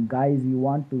surprises and guys you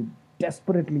want to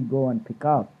desperately go and pick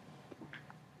up.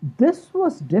 This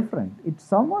was different.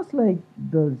 It's almost like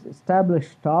the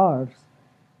established stars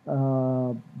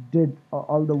did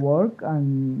all the work,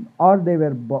 or they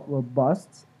were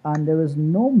busts, and there was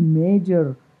no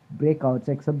major breakouts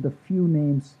except the few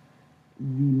names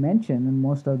we mentioned, and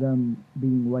most of them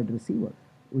being wide receivers.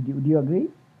 Would you agree?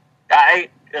 I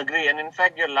agree, and in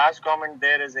fact, your last comment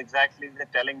there is exactly the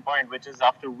telling point, which is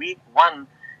after week one,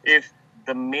 if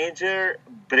the major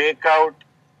breakout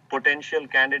potential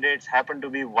candidates happen to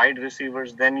be wide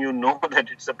receivers, then you know that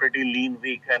it's a pretty lean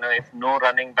week. And if no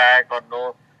running back or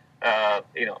no,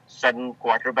 sudden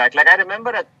quarterback. Like I remember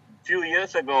a few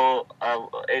years ago,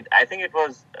 I think it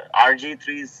was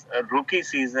RG3's rookie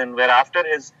season, where after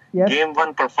his game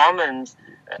one performance,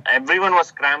 everyone was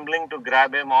scrambling to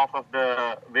grab him off of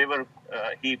the waiver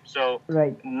heap. So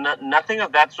nothing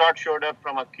of that sort showed up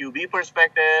from a QB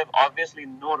perspective. Obviously,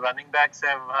 no running backs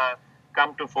have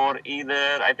come to fore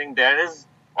either. I think there is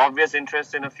obvious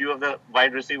interest in a few of the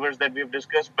wide receivers that we've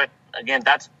discussed, but again,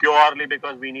 that's purely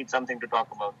because we need something to talk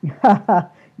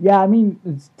about. Yeah, I mean,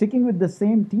 sticking with the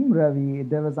same team, Ravi,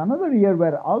 there was another year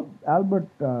where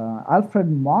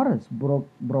Alfred Morris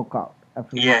broke out.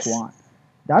 after week Yes. one.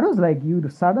 That was like you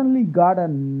suddenly got a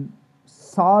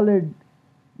solid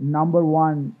number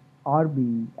one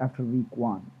RB after week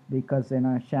one because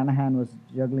Shanahan was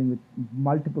juggling with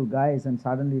multiple guys and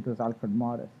suddenly it was Alfred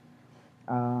Morris.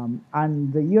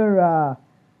 And the year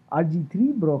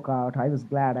RG3 broke out, I was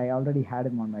glad I already had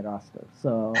him on my roster.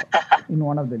 So in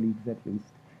one of the leagues at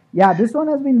least. Yeah, this one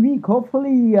has been weak.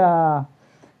 Hopefully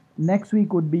next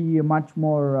week would be much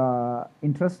more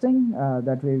interesting.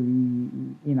 That way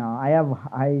I have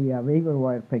high waiver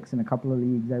wire picks in a couple of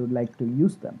leagues. I would like to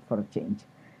use them for a change.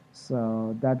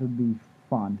 So that would be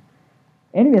fun.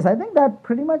 Anyways, I think that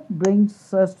pretty much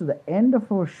brings us to the end of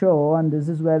our show, and this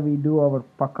is where we do our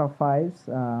Pucka Fives,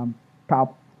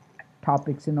 top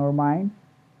topics in our mind.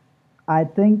 I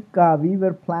think we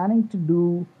were planning to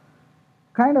do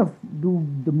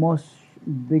the most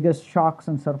biggest shocks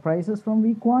and surprises from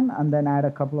week one, and then add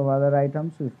a couple of other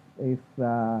items if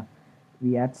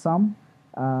we add some.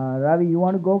 Ravi, you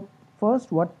want to go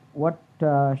first? What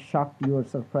shocked you or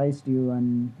surprised you,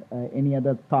 and any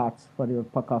other thoughts for your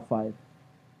Pucka Five?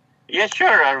 Yeah, sure,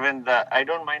 Arvind. I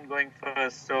don't mind going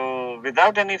first. So,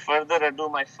 without any further ado,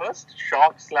 my first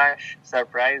shock slash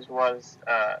surprise was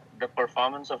the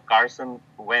performance of Carson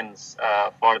Wentz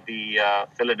for the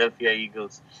Philadelphia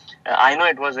Eagles. I know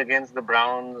it was against the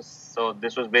Browns, so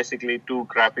this was basically two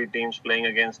crappy teams playing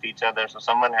against each other, so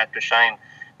someone had to shine.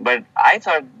 But I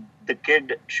thought the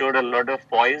kid showed a lot of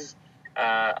poise.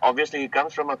 Obviously, he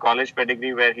comes from a college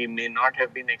pedigree where he may not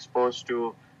have been exposed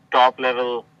to top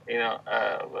level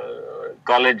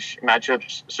college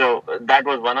matchups. So that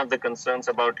was one of the concerns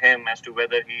about him as to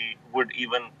whether he would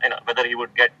even, whether he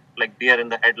would get like deer in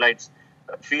the headlights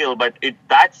feel. But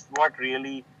that's what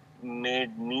really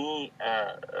made me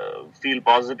feel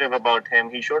positive about him.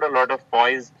 He showed a lot of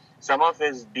poise. Some of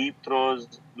his deep throws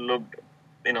looked,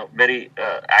 very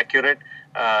accurate.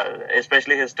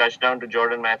 Especially his touchdown to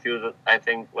Jordan Matthews, I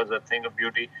think, was a thing of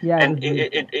beauty. Yeah, And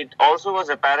it also was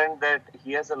apparent that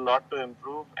he has a lot to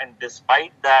improve. And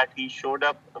despite that, he showed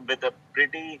up with a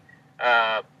pretty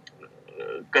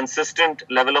consistent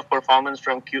level of performance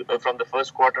from the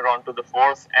first quarter on to the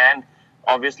fourth. And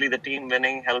obviously, the team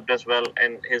winning helped as well.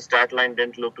 And his stat line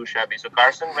didn't look too shabby. So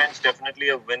Carson Wentz definitely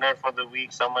a winner for the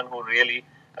week. Someone who really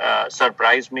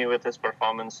surprised me with his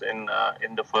performance in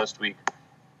the first week.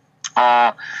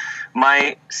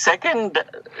 My second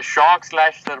shock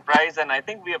slash surprise, and I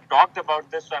think we have talked about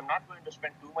this, so I'm not going to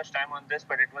spend too much time on this,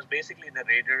 but it was basically the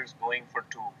Raiders going for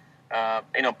two.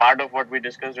 Part of what we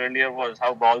discussed earlier was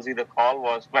how ballsy the call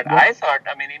was, but Yeah. I thought,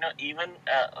 even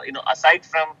aside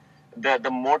from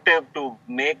the motive to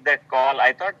make that call,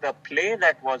 I thought the play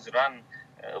that was run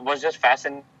was just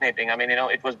fascinating.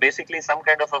 It was basically some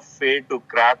kind of a fade to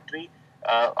Crabtree.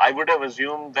 I would have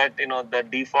assumed that the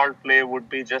default play would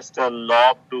be just a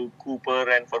lob to Cooper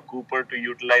and for Cooper to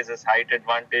utilize his height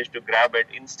advantage to grab it.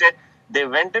 Instead, they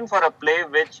went in for a play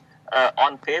which,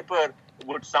 on paper,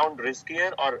 would sound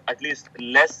riskier or at least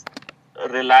less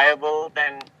reliable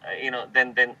than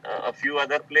a few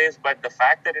other plays. But the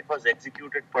fact that it was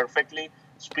executed perfectly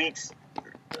speaks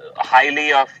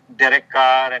highly of Derek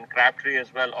Carr and Crabtree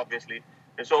as well, obviously.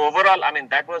 So overall,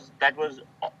 that was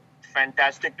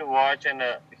fantastic to watch and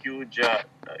a huge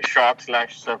shock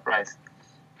slash surprise.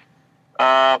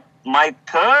 My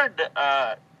third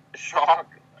shock,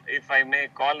 if I may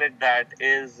call it that,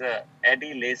 is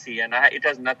Eddie Lacy, and it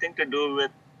has nothing to do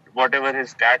with whatever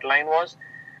his stat line was.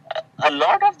 A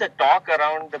lot of the talk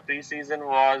around the preseason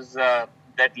was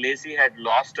that Lacy had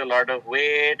lost a lot of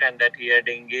weight and that he had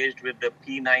engaged with the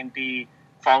P90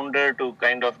 founder to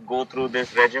kind of go through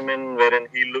this regimen wherein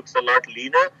he looks a lot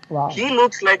leaner. Wow. He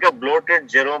looks like a bloated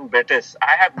Jerome Bettis.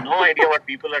 I have no idea what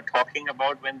people are talking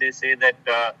about when they say that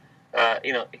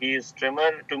he is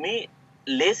trimmer. To me,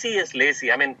 Lacy is Lacy.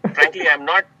 Frankly, I'm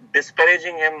not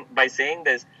disparaging him by saying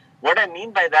this. What I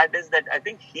mean by that is that I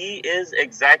think he is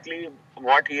exactly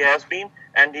what he has been,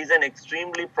 and he's an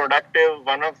extremely productive,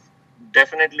 one of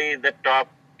definitely the top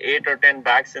 8 or 10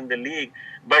 backs in the league.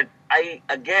 But I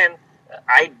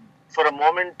for a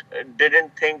moment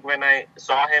didn't think when I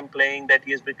saw him playing that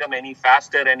he has become any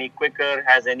faster, any quicker,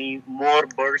 has any more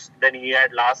burst than he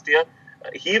had last year.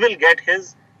 He will get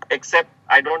his, except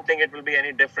I don't think it will be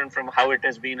any different from how it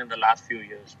has been in the last few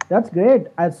years. That's great.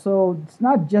 So it's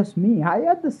not just me. I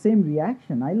had the same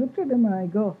reaction. I looked at him and I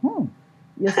go,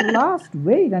 he has lost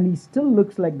weight and he still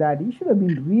looks like that. He should have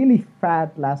been really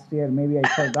fat last year. Maybe I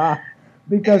forgot.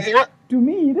 Because to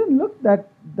me, he didn't look that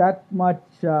much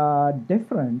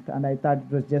different. And I thought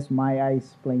it was just my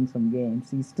eyes playing some games.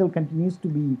 He still continues to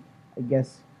be, I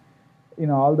guess,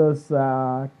 all those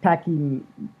tacky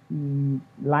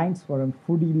lines for him,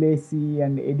 Foodie Lacy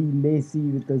and Eddie Lacy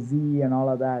with the Z and all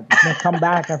of that. It may come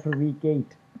back after week 8.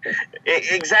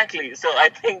 Exactly. So I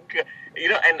think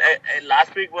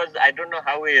last week was, I don't know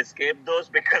how he escaped those,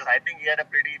 because I think he had a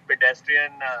pretty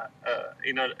pedestrian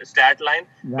stat line.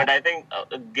 Yeah. But I think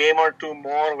a game or two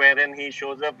more wherein he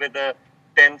shows up with a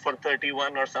 10 for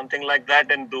 31 or something like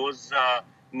that, and those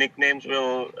nicknames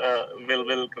will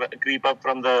creep up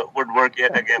from the woodwork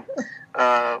yet again.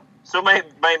 So my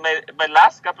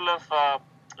last couple of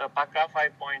Paka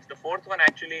 5 points. The fourth one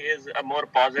actually is a more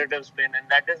positive spin, and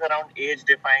that is around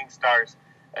age-defying stars.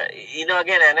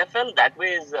 Again, NFL that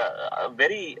way is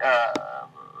very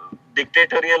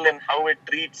dictatorial in how it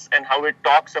treats and how it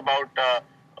talks about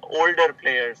older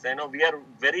players. We are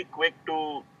very quick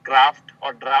to craft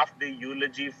or draft the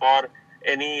eulogy for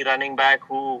any running back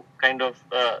who kind of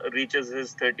reaches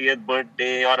his 30th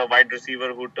birthday, or a wide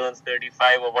receiver who turns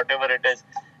 35 or whatever it is.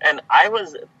 And I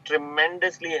was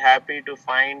tremendously happy to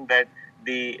find that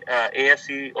the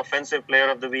AFC Offensive Player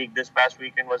of the Week this past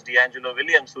weekend was DeAngelo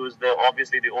Williams, who is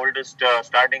obviously the oldest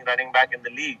starting running back in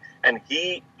the league, and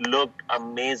he looked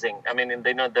amazing. I mean,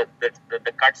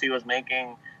 the cuts he was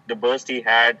making, the burst he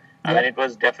had. I mean, it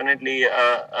was definitely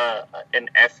an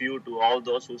FU to all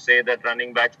those who say that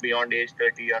running backs beyond age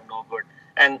 30 are no good.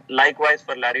 And likewise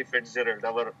for Larry Fitzgerald,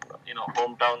 our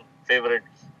hometown favorite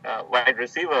wide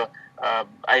receiver.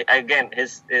 Again,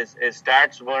 his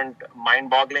stats weren't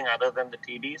mind-boggling other than the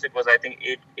TDs. It was, I think,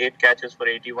 eight catches for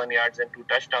 81 yards and 2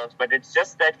 touchdowns. But it's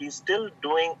just that he's still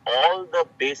doing all the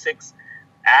basics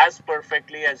as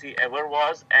perfectly as he ever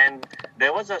was. And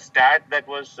there was a stat that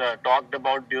was talked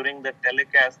about during the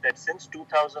telecast that since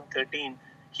 2013,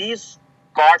 he's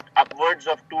caught upwards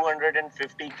of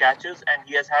 250 catches and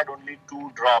he has had only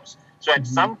 2 drops. So at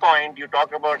some point, you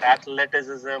talk about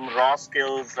athleticism, raw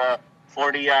skills,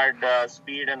 40-yard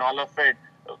speed and all of it.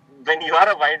 When you are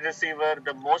a wide receiver,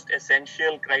 the most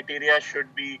essential criteria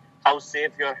should be how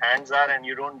safe your hands are, and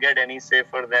you don't get any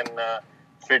safer than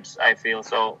Fitz, I feel.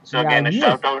 So again, a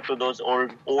shout out to those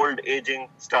old aging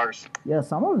stars. Yeah,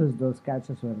 some of those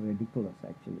catches were ridiculous,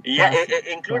 actually. Yeah,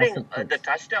 including the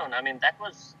touchdown. I mean, that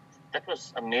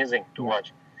was amazing to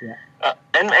watch. Yeah.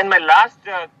 And my last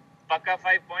Paka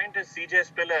 5 point is CJ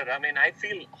Spiller. I mean, I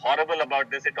feel horrible about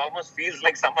this. It almost feels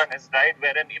like someone has died.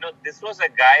 Wherein, this was a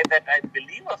guy that I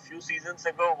believe a few seasons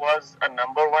ago was a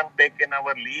number 1 pick in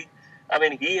our league. I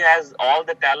mean, he has all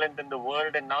the talent in the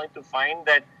world, and now to find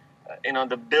that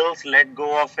the Bills let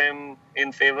go of him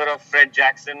in favor of Fred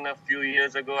Jackson a few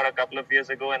years ago or a couple of years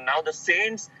ago, and now the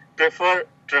Saints prefer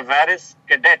Travaris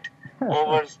Cadet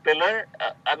over Spiller.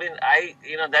 I mean,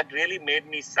 that really made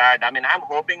me sad. I mean, I'm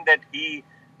hoping that he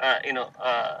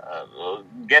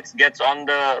gets on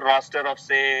the roster of,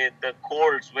 say, the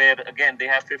Colts, where again they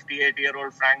have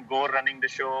 58-year-old Frank Gore running the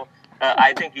show.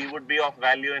 I think he would be of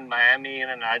value in Miami in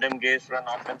an Adam Gase run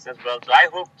offense as well. So I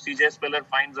hope CJ Spiller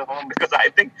finds a home, because I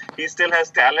think he still has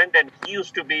talent, and he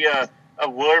used to be a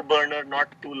world burner not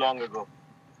too long ago.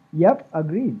 Yep,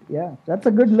 agreed. Yeah, that's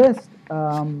a good list.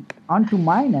 On to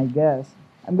mine, I guess.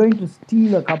 I'm going to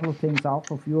steal a couple of things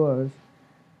off of yours.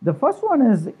 The first one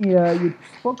is, you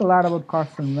spoke a lot about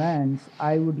Carson Wentz.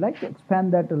 I would like to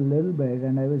expand that a little bit,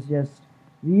 and I was just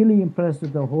really impressed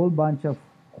with a whole bunch of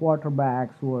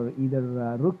quarterbacks who are either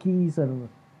rookies or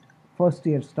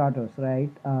first-year starters, right?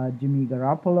 Jimmy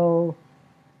Garoppolo,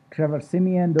 Trevor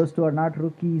Siemian. Those two are not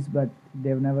rookies, but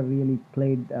they've never really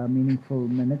played meaningful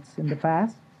minutes in the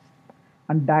past.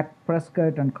 And Dak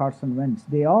Prescott and Carson Wentz,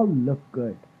 they all look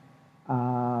good.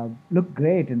 Look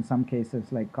great in some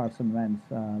cases, like Carson Wentz,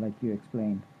 like you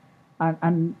explained.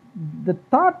 And the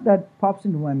thought that pops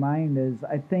into my mind is,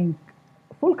 I think,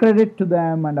 full credit to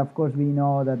them, and of course we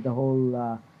know that the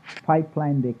whole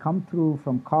pipeline they come through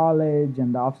from college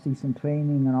and the off-season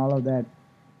training and all of that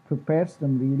prepares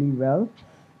them really well.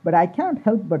 But I can't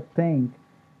help but think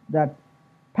that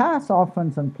pass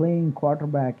offense and playing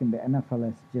quarterback in the NFL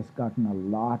has just gotten a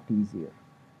lot easier.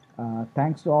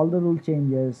 Thanks to all the rule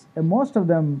changes, most of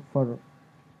them for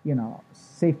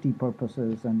safety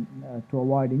purposes and to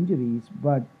avoid injuries.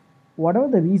 But whatever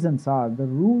the reasons are, the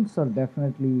rules are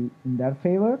definitely in their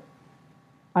favor.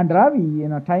 And Ravi,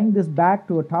 tying this back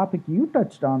to a topic you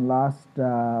touched on last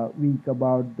week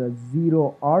about the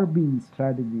zero RB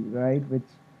strategy, right?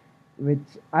 Which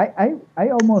I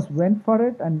almost went for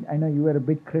it, and I know you were a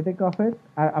big critic of it.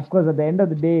 Of course, at the end of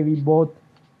the day, we both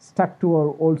stuck to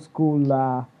our old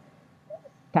school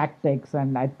tactics,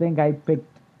 and I think I picked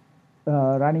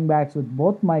running backs with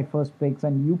both my first picks,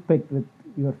 and you picked with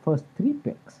your first 3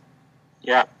 picks.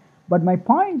 Yeah. But my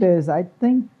point is, I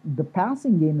think the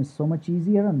passing game is so much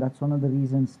easier, and that's one of the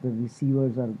reasons the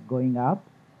receivers are going up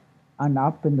and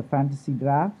up in the fantasy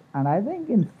draft. And I think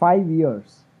in 5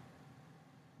 years,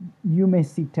 you may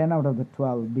see 10 out of the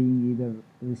 12 being either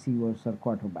receivers or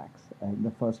quarterbacks in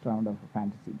the first round of a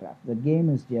fantasy draft. The game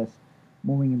is just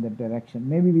moving in that direction.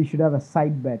 Maybe we should have a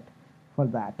side bet for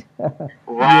that. You and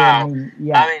Wow. me, I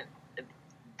yeah. mean,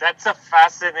 that's a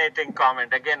fascinating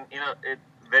comment. Again,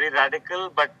 very radical,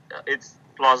 but it's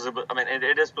plausible. I mean,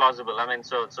 it is plausible. I mean,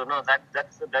 so no,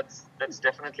 that's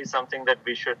definitely something that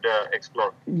we should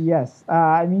explore. Yes,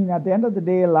 I mean, at the end of the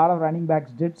day, a lot of running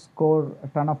backs did score a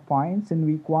ton of points in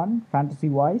week one, fantasy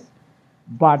wise.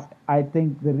 But I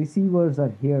think the receivers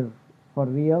are here for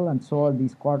real, and so are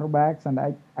these quarterbacks. And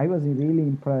I was really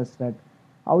impressed at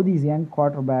how these young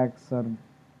quarterbacks are,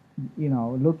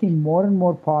 looking more and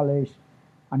more polished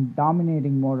and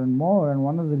dominating more and more. And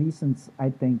one of the reasons I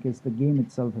think is the game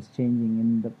itself is changing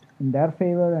in their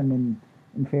favor and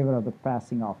in favor of the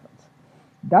passing offense.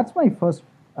 That's my first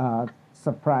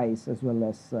surprise, as well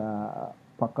as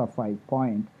Pucker 5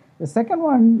 point. The second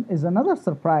one is another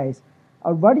surprise.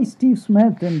 Our buddy Steve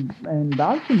Smith in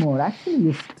Baltimore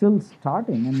actually is still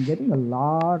starting and getting a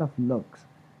lot of looks.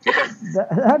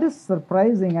 That is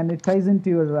surprising, and it ties into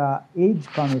your age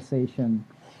conversation.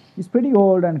 He's pretty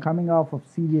old and coming off of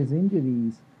serious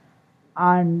injuries.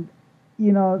 And,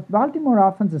 Baltimore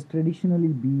offense has traditionally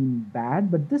been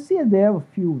bad, but this year they have a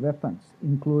few weapons,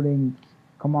 including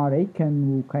Kamar Aiken,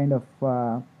 who kind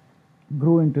of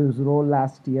grew into his role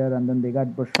last year, and then they got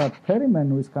Bashard Perryman,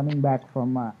 who is coming back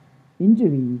from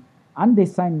injury, and they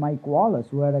signed Mike Wallace,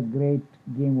 who had a great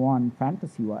game one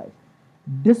fantasy wise.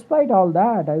 Despite all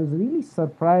that, I was really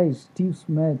surprised Steve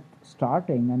Smith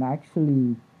starting and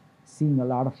actually seeing a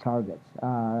lot of targets.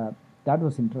 That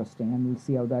was interesting, and we'll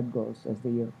see how that goes as the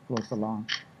year flows along.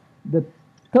 The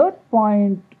third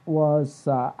point was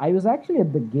I was actually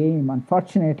at the game.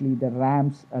 Unfortunately, the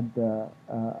Rams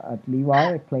at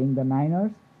Levi playing the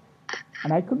Niners,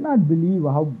 and I could not believe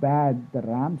how bad the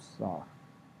Rams are.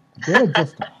 They were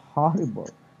just horrible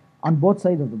on both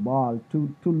sides of the ball.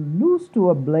 To lose to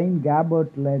a Blaine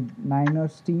Gabbert led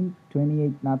Niners team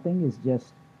 28-0 is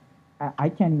just I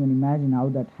can't even imagine how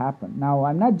that happened. Now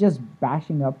I'm not just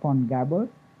bashing up on Gabbert.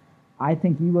 I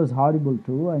think he was horrible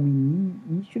too. I mean,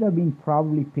 he should have been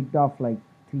probably picked off like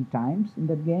 3 times in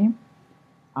that game.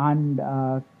 And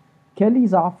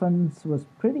Kelly's offense was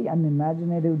pretty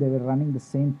unimaginative. They were running the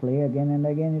same play again and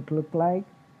again, it looked like.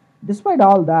 Despite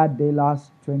all that, they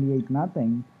lost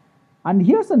 28-0. And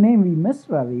here's a name we missed,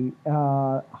 Ravi.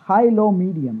 High, low,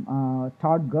 medium.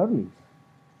 Todd Gurley.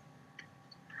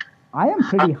 I am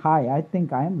pretty high. I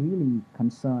think I am really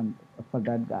concerned for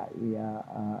that guy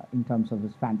in terms of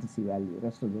his fantasy value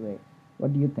rest of the way.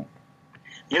 What do you think?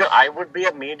 I would be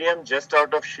a medium just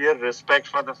out of sheer respect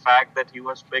for the fact that he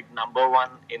was picked number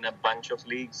one in a bunch of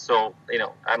leagues. So,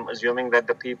 I'm assuming that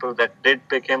the people that did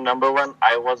pick him number one,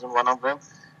 I wasn't one of them.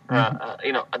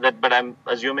 But I'm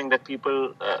assuming that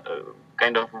people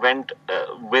kind of went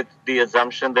with the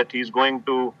assumption that he's going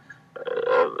to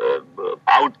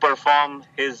outperform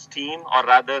his team, or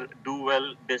rather do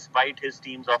well despite his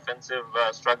team's offensive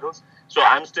struggles. So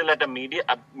I'm still at a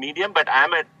medium, but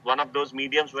I'm at one of those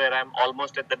mediums where I'm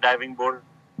almost at the diving board,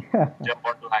 jump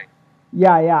onto high.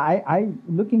 Yeah. I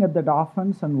looking at that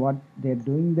offense and what they're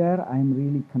doing there, I'm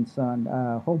really concerned.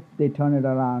 Hope they turn it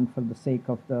around for the sake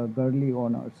of the Gurley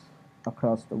owners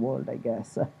across the world, I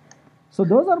guess. So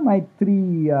those are my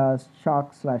three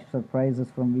shocks/surprises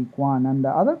from week one. And the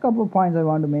other couple of points I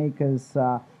want to make is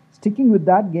sticking with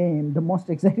that game. The most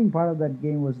exciting part of that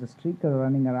game was the streaker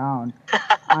running around.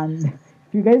 And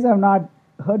if you guys have not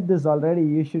heard this already,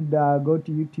 you should go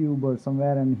to YouTube or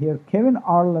somewhere and hear Kevin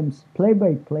Arlem's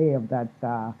play-by-play of that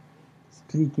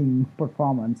streaking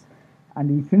performance. And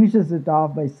he finishes it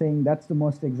off by saying that's the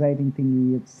most exciting thing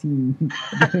we had seen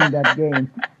during that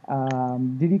game.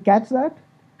 Did you catch that?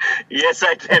 Yes,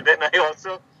 I did, and I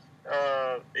also,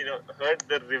 heard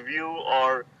the review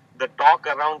or the talk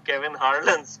around Kevin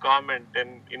Harlan's comment,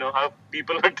 and how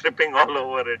people are tripping all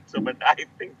over it. So, but I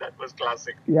think that was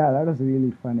classic. Yeah, that was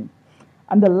really funny.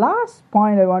 And the last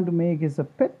point I want to make is a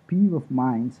pet peeve of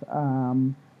mine.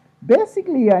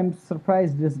 Basically, I'm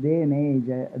surprised this day and age,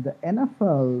 the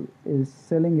NFL is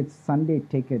selling its Sunday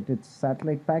ticket, its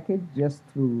satellite package, just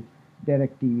through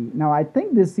DirecTV. Now, I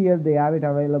think this year they have it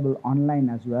available online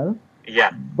as well.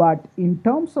 Yeah. But in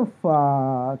terms of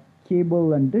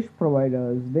cable and dish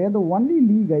providers, they're the only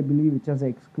league, I believe, which has an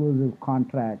exclusive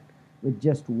contract with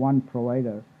just one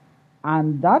provider.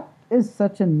 And that is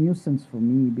such a nuisance for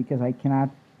me because I cannot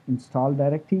install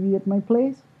DirecTV at my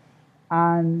place.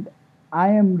 And I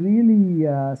am really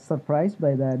surprised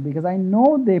by that because I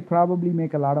know they probably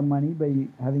make a lot of money by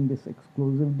having this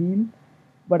exclusive deal,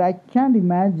 but I can't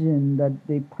imagine that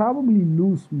they probably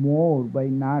lose more by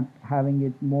not having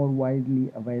it more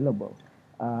widely available.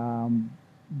 Um,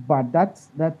 but that's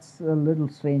a little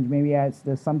strange. Maybe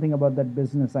there's something about that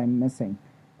business I'm missing.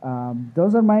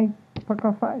 Those are my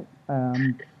Pucker Five.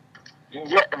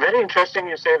 Yeah, very interesting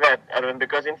you say that, Arvind,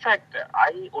 because in fact,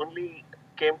 I only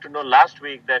came to know last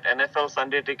week that NFL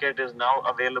Sunday Ticket is now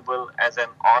available as an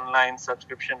online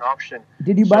subscription option.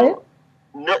 Did you buy it? So,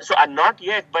 no, so not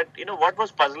yet, but what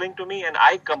was puzzling to me, and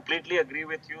I completely agree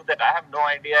with you that I have no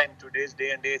idea in today's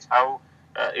day and age how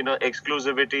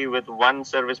exclusivity with one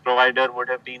service provider would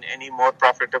have been any more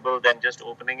profitable than just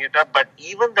opening it up. But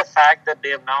even the fact that they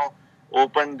have now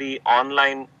opened the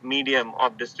online medium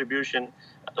of distribution,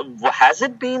 has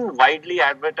it been widely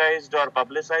advertised or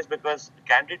publicized? Because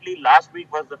candidly, last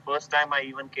week was the first time I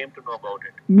even came to know about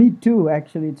it. Me too.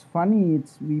 Actually, it's funny.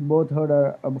 We both heard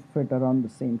of it around the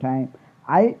same time.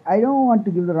 I don't want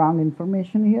to give the wrong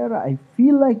information here. I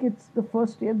feel like it's the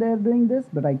first year they're doing this,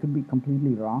 but I could be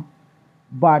completely wrong.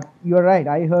 But you're right.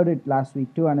 I heard it last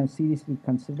week too, and I'm seriously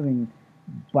considering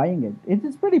buying it. It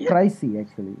is pretty pricey,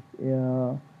 actually.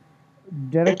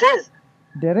 It is.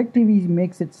 DirecTV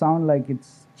makes it sound like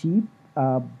it's cheap,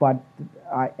 but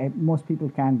most people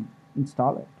can't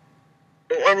install it.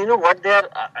 And you know what they are,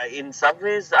 in some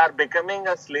ways, are becoming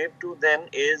a slave to then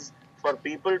is for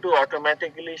people to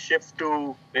automatically shift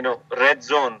to, red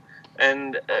zone.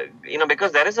 And,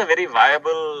 because there is a very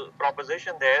viable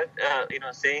proposition there,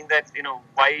 saying that,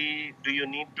 why do you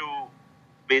need to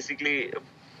basically,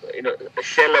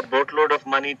 shell a boatload of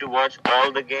money to watch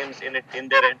all the games in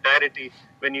their entirety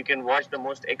when you can watch the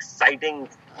most exciting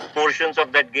portions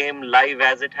of that game live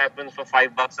as it happens for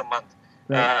 $5 a month.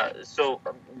 Right. So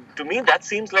to me, that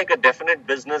seems like a definite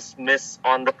business miss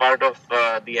on the part of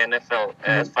the NFL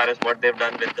as far as what they've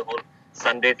done with the whole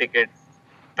Sunday Ticket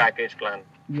package plan.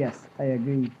 Yes, I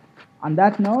agree. On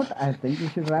that note, I think we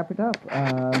should wrap it up.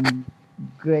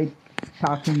 Great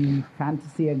talking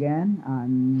fantasy again,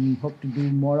 and hope to do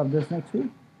more of this next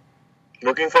week.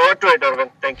 Looking forward to it,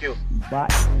 Arvind. Thank you.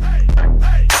 Bye.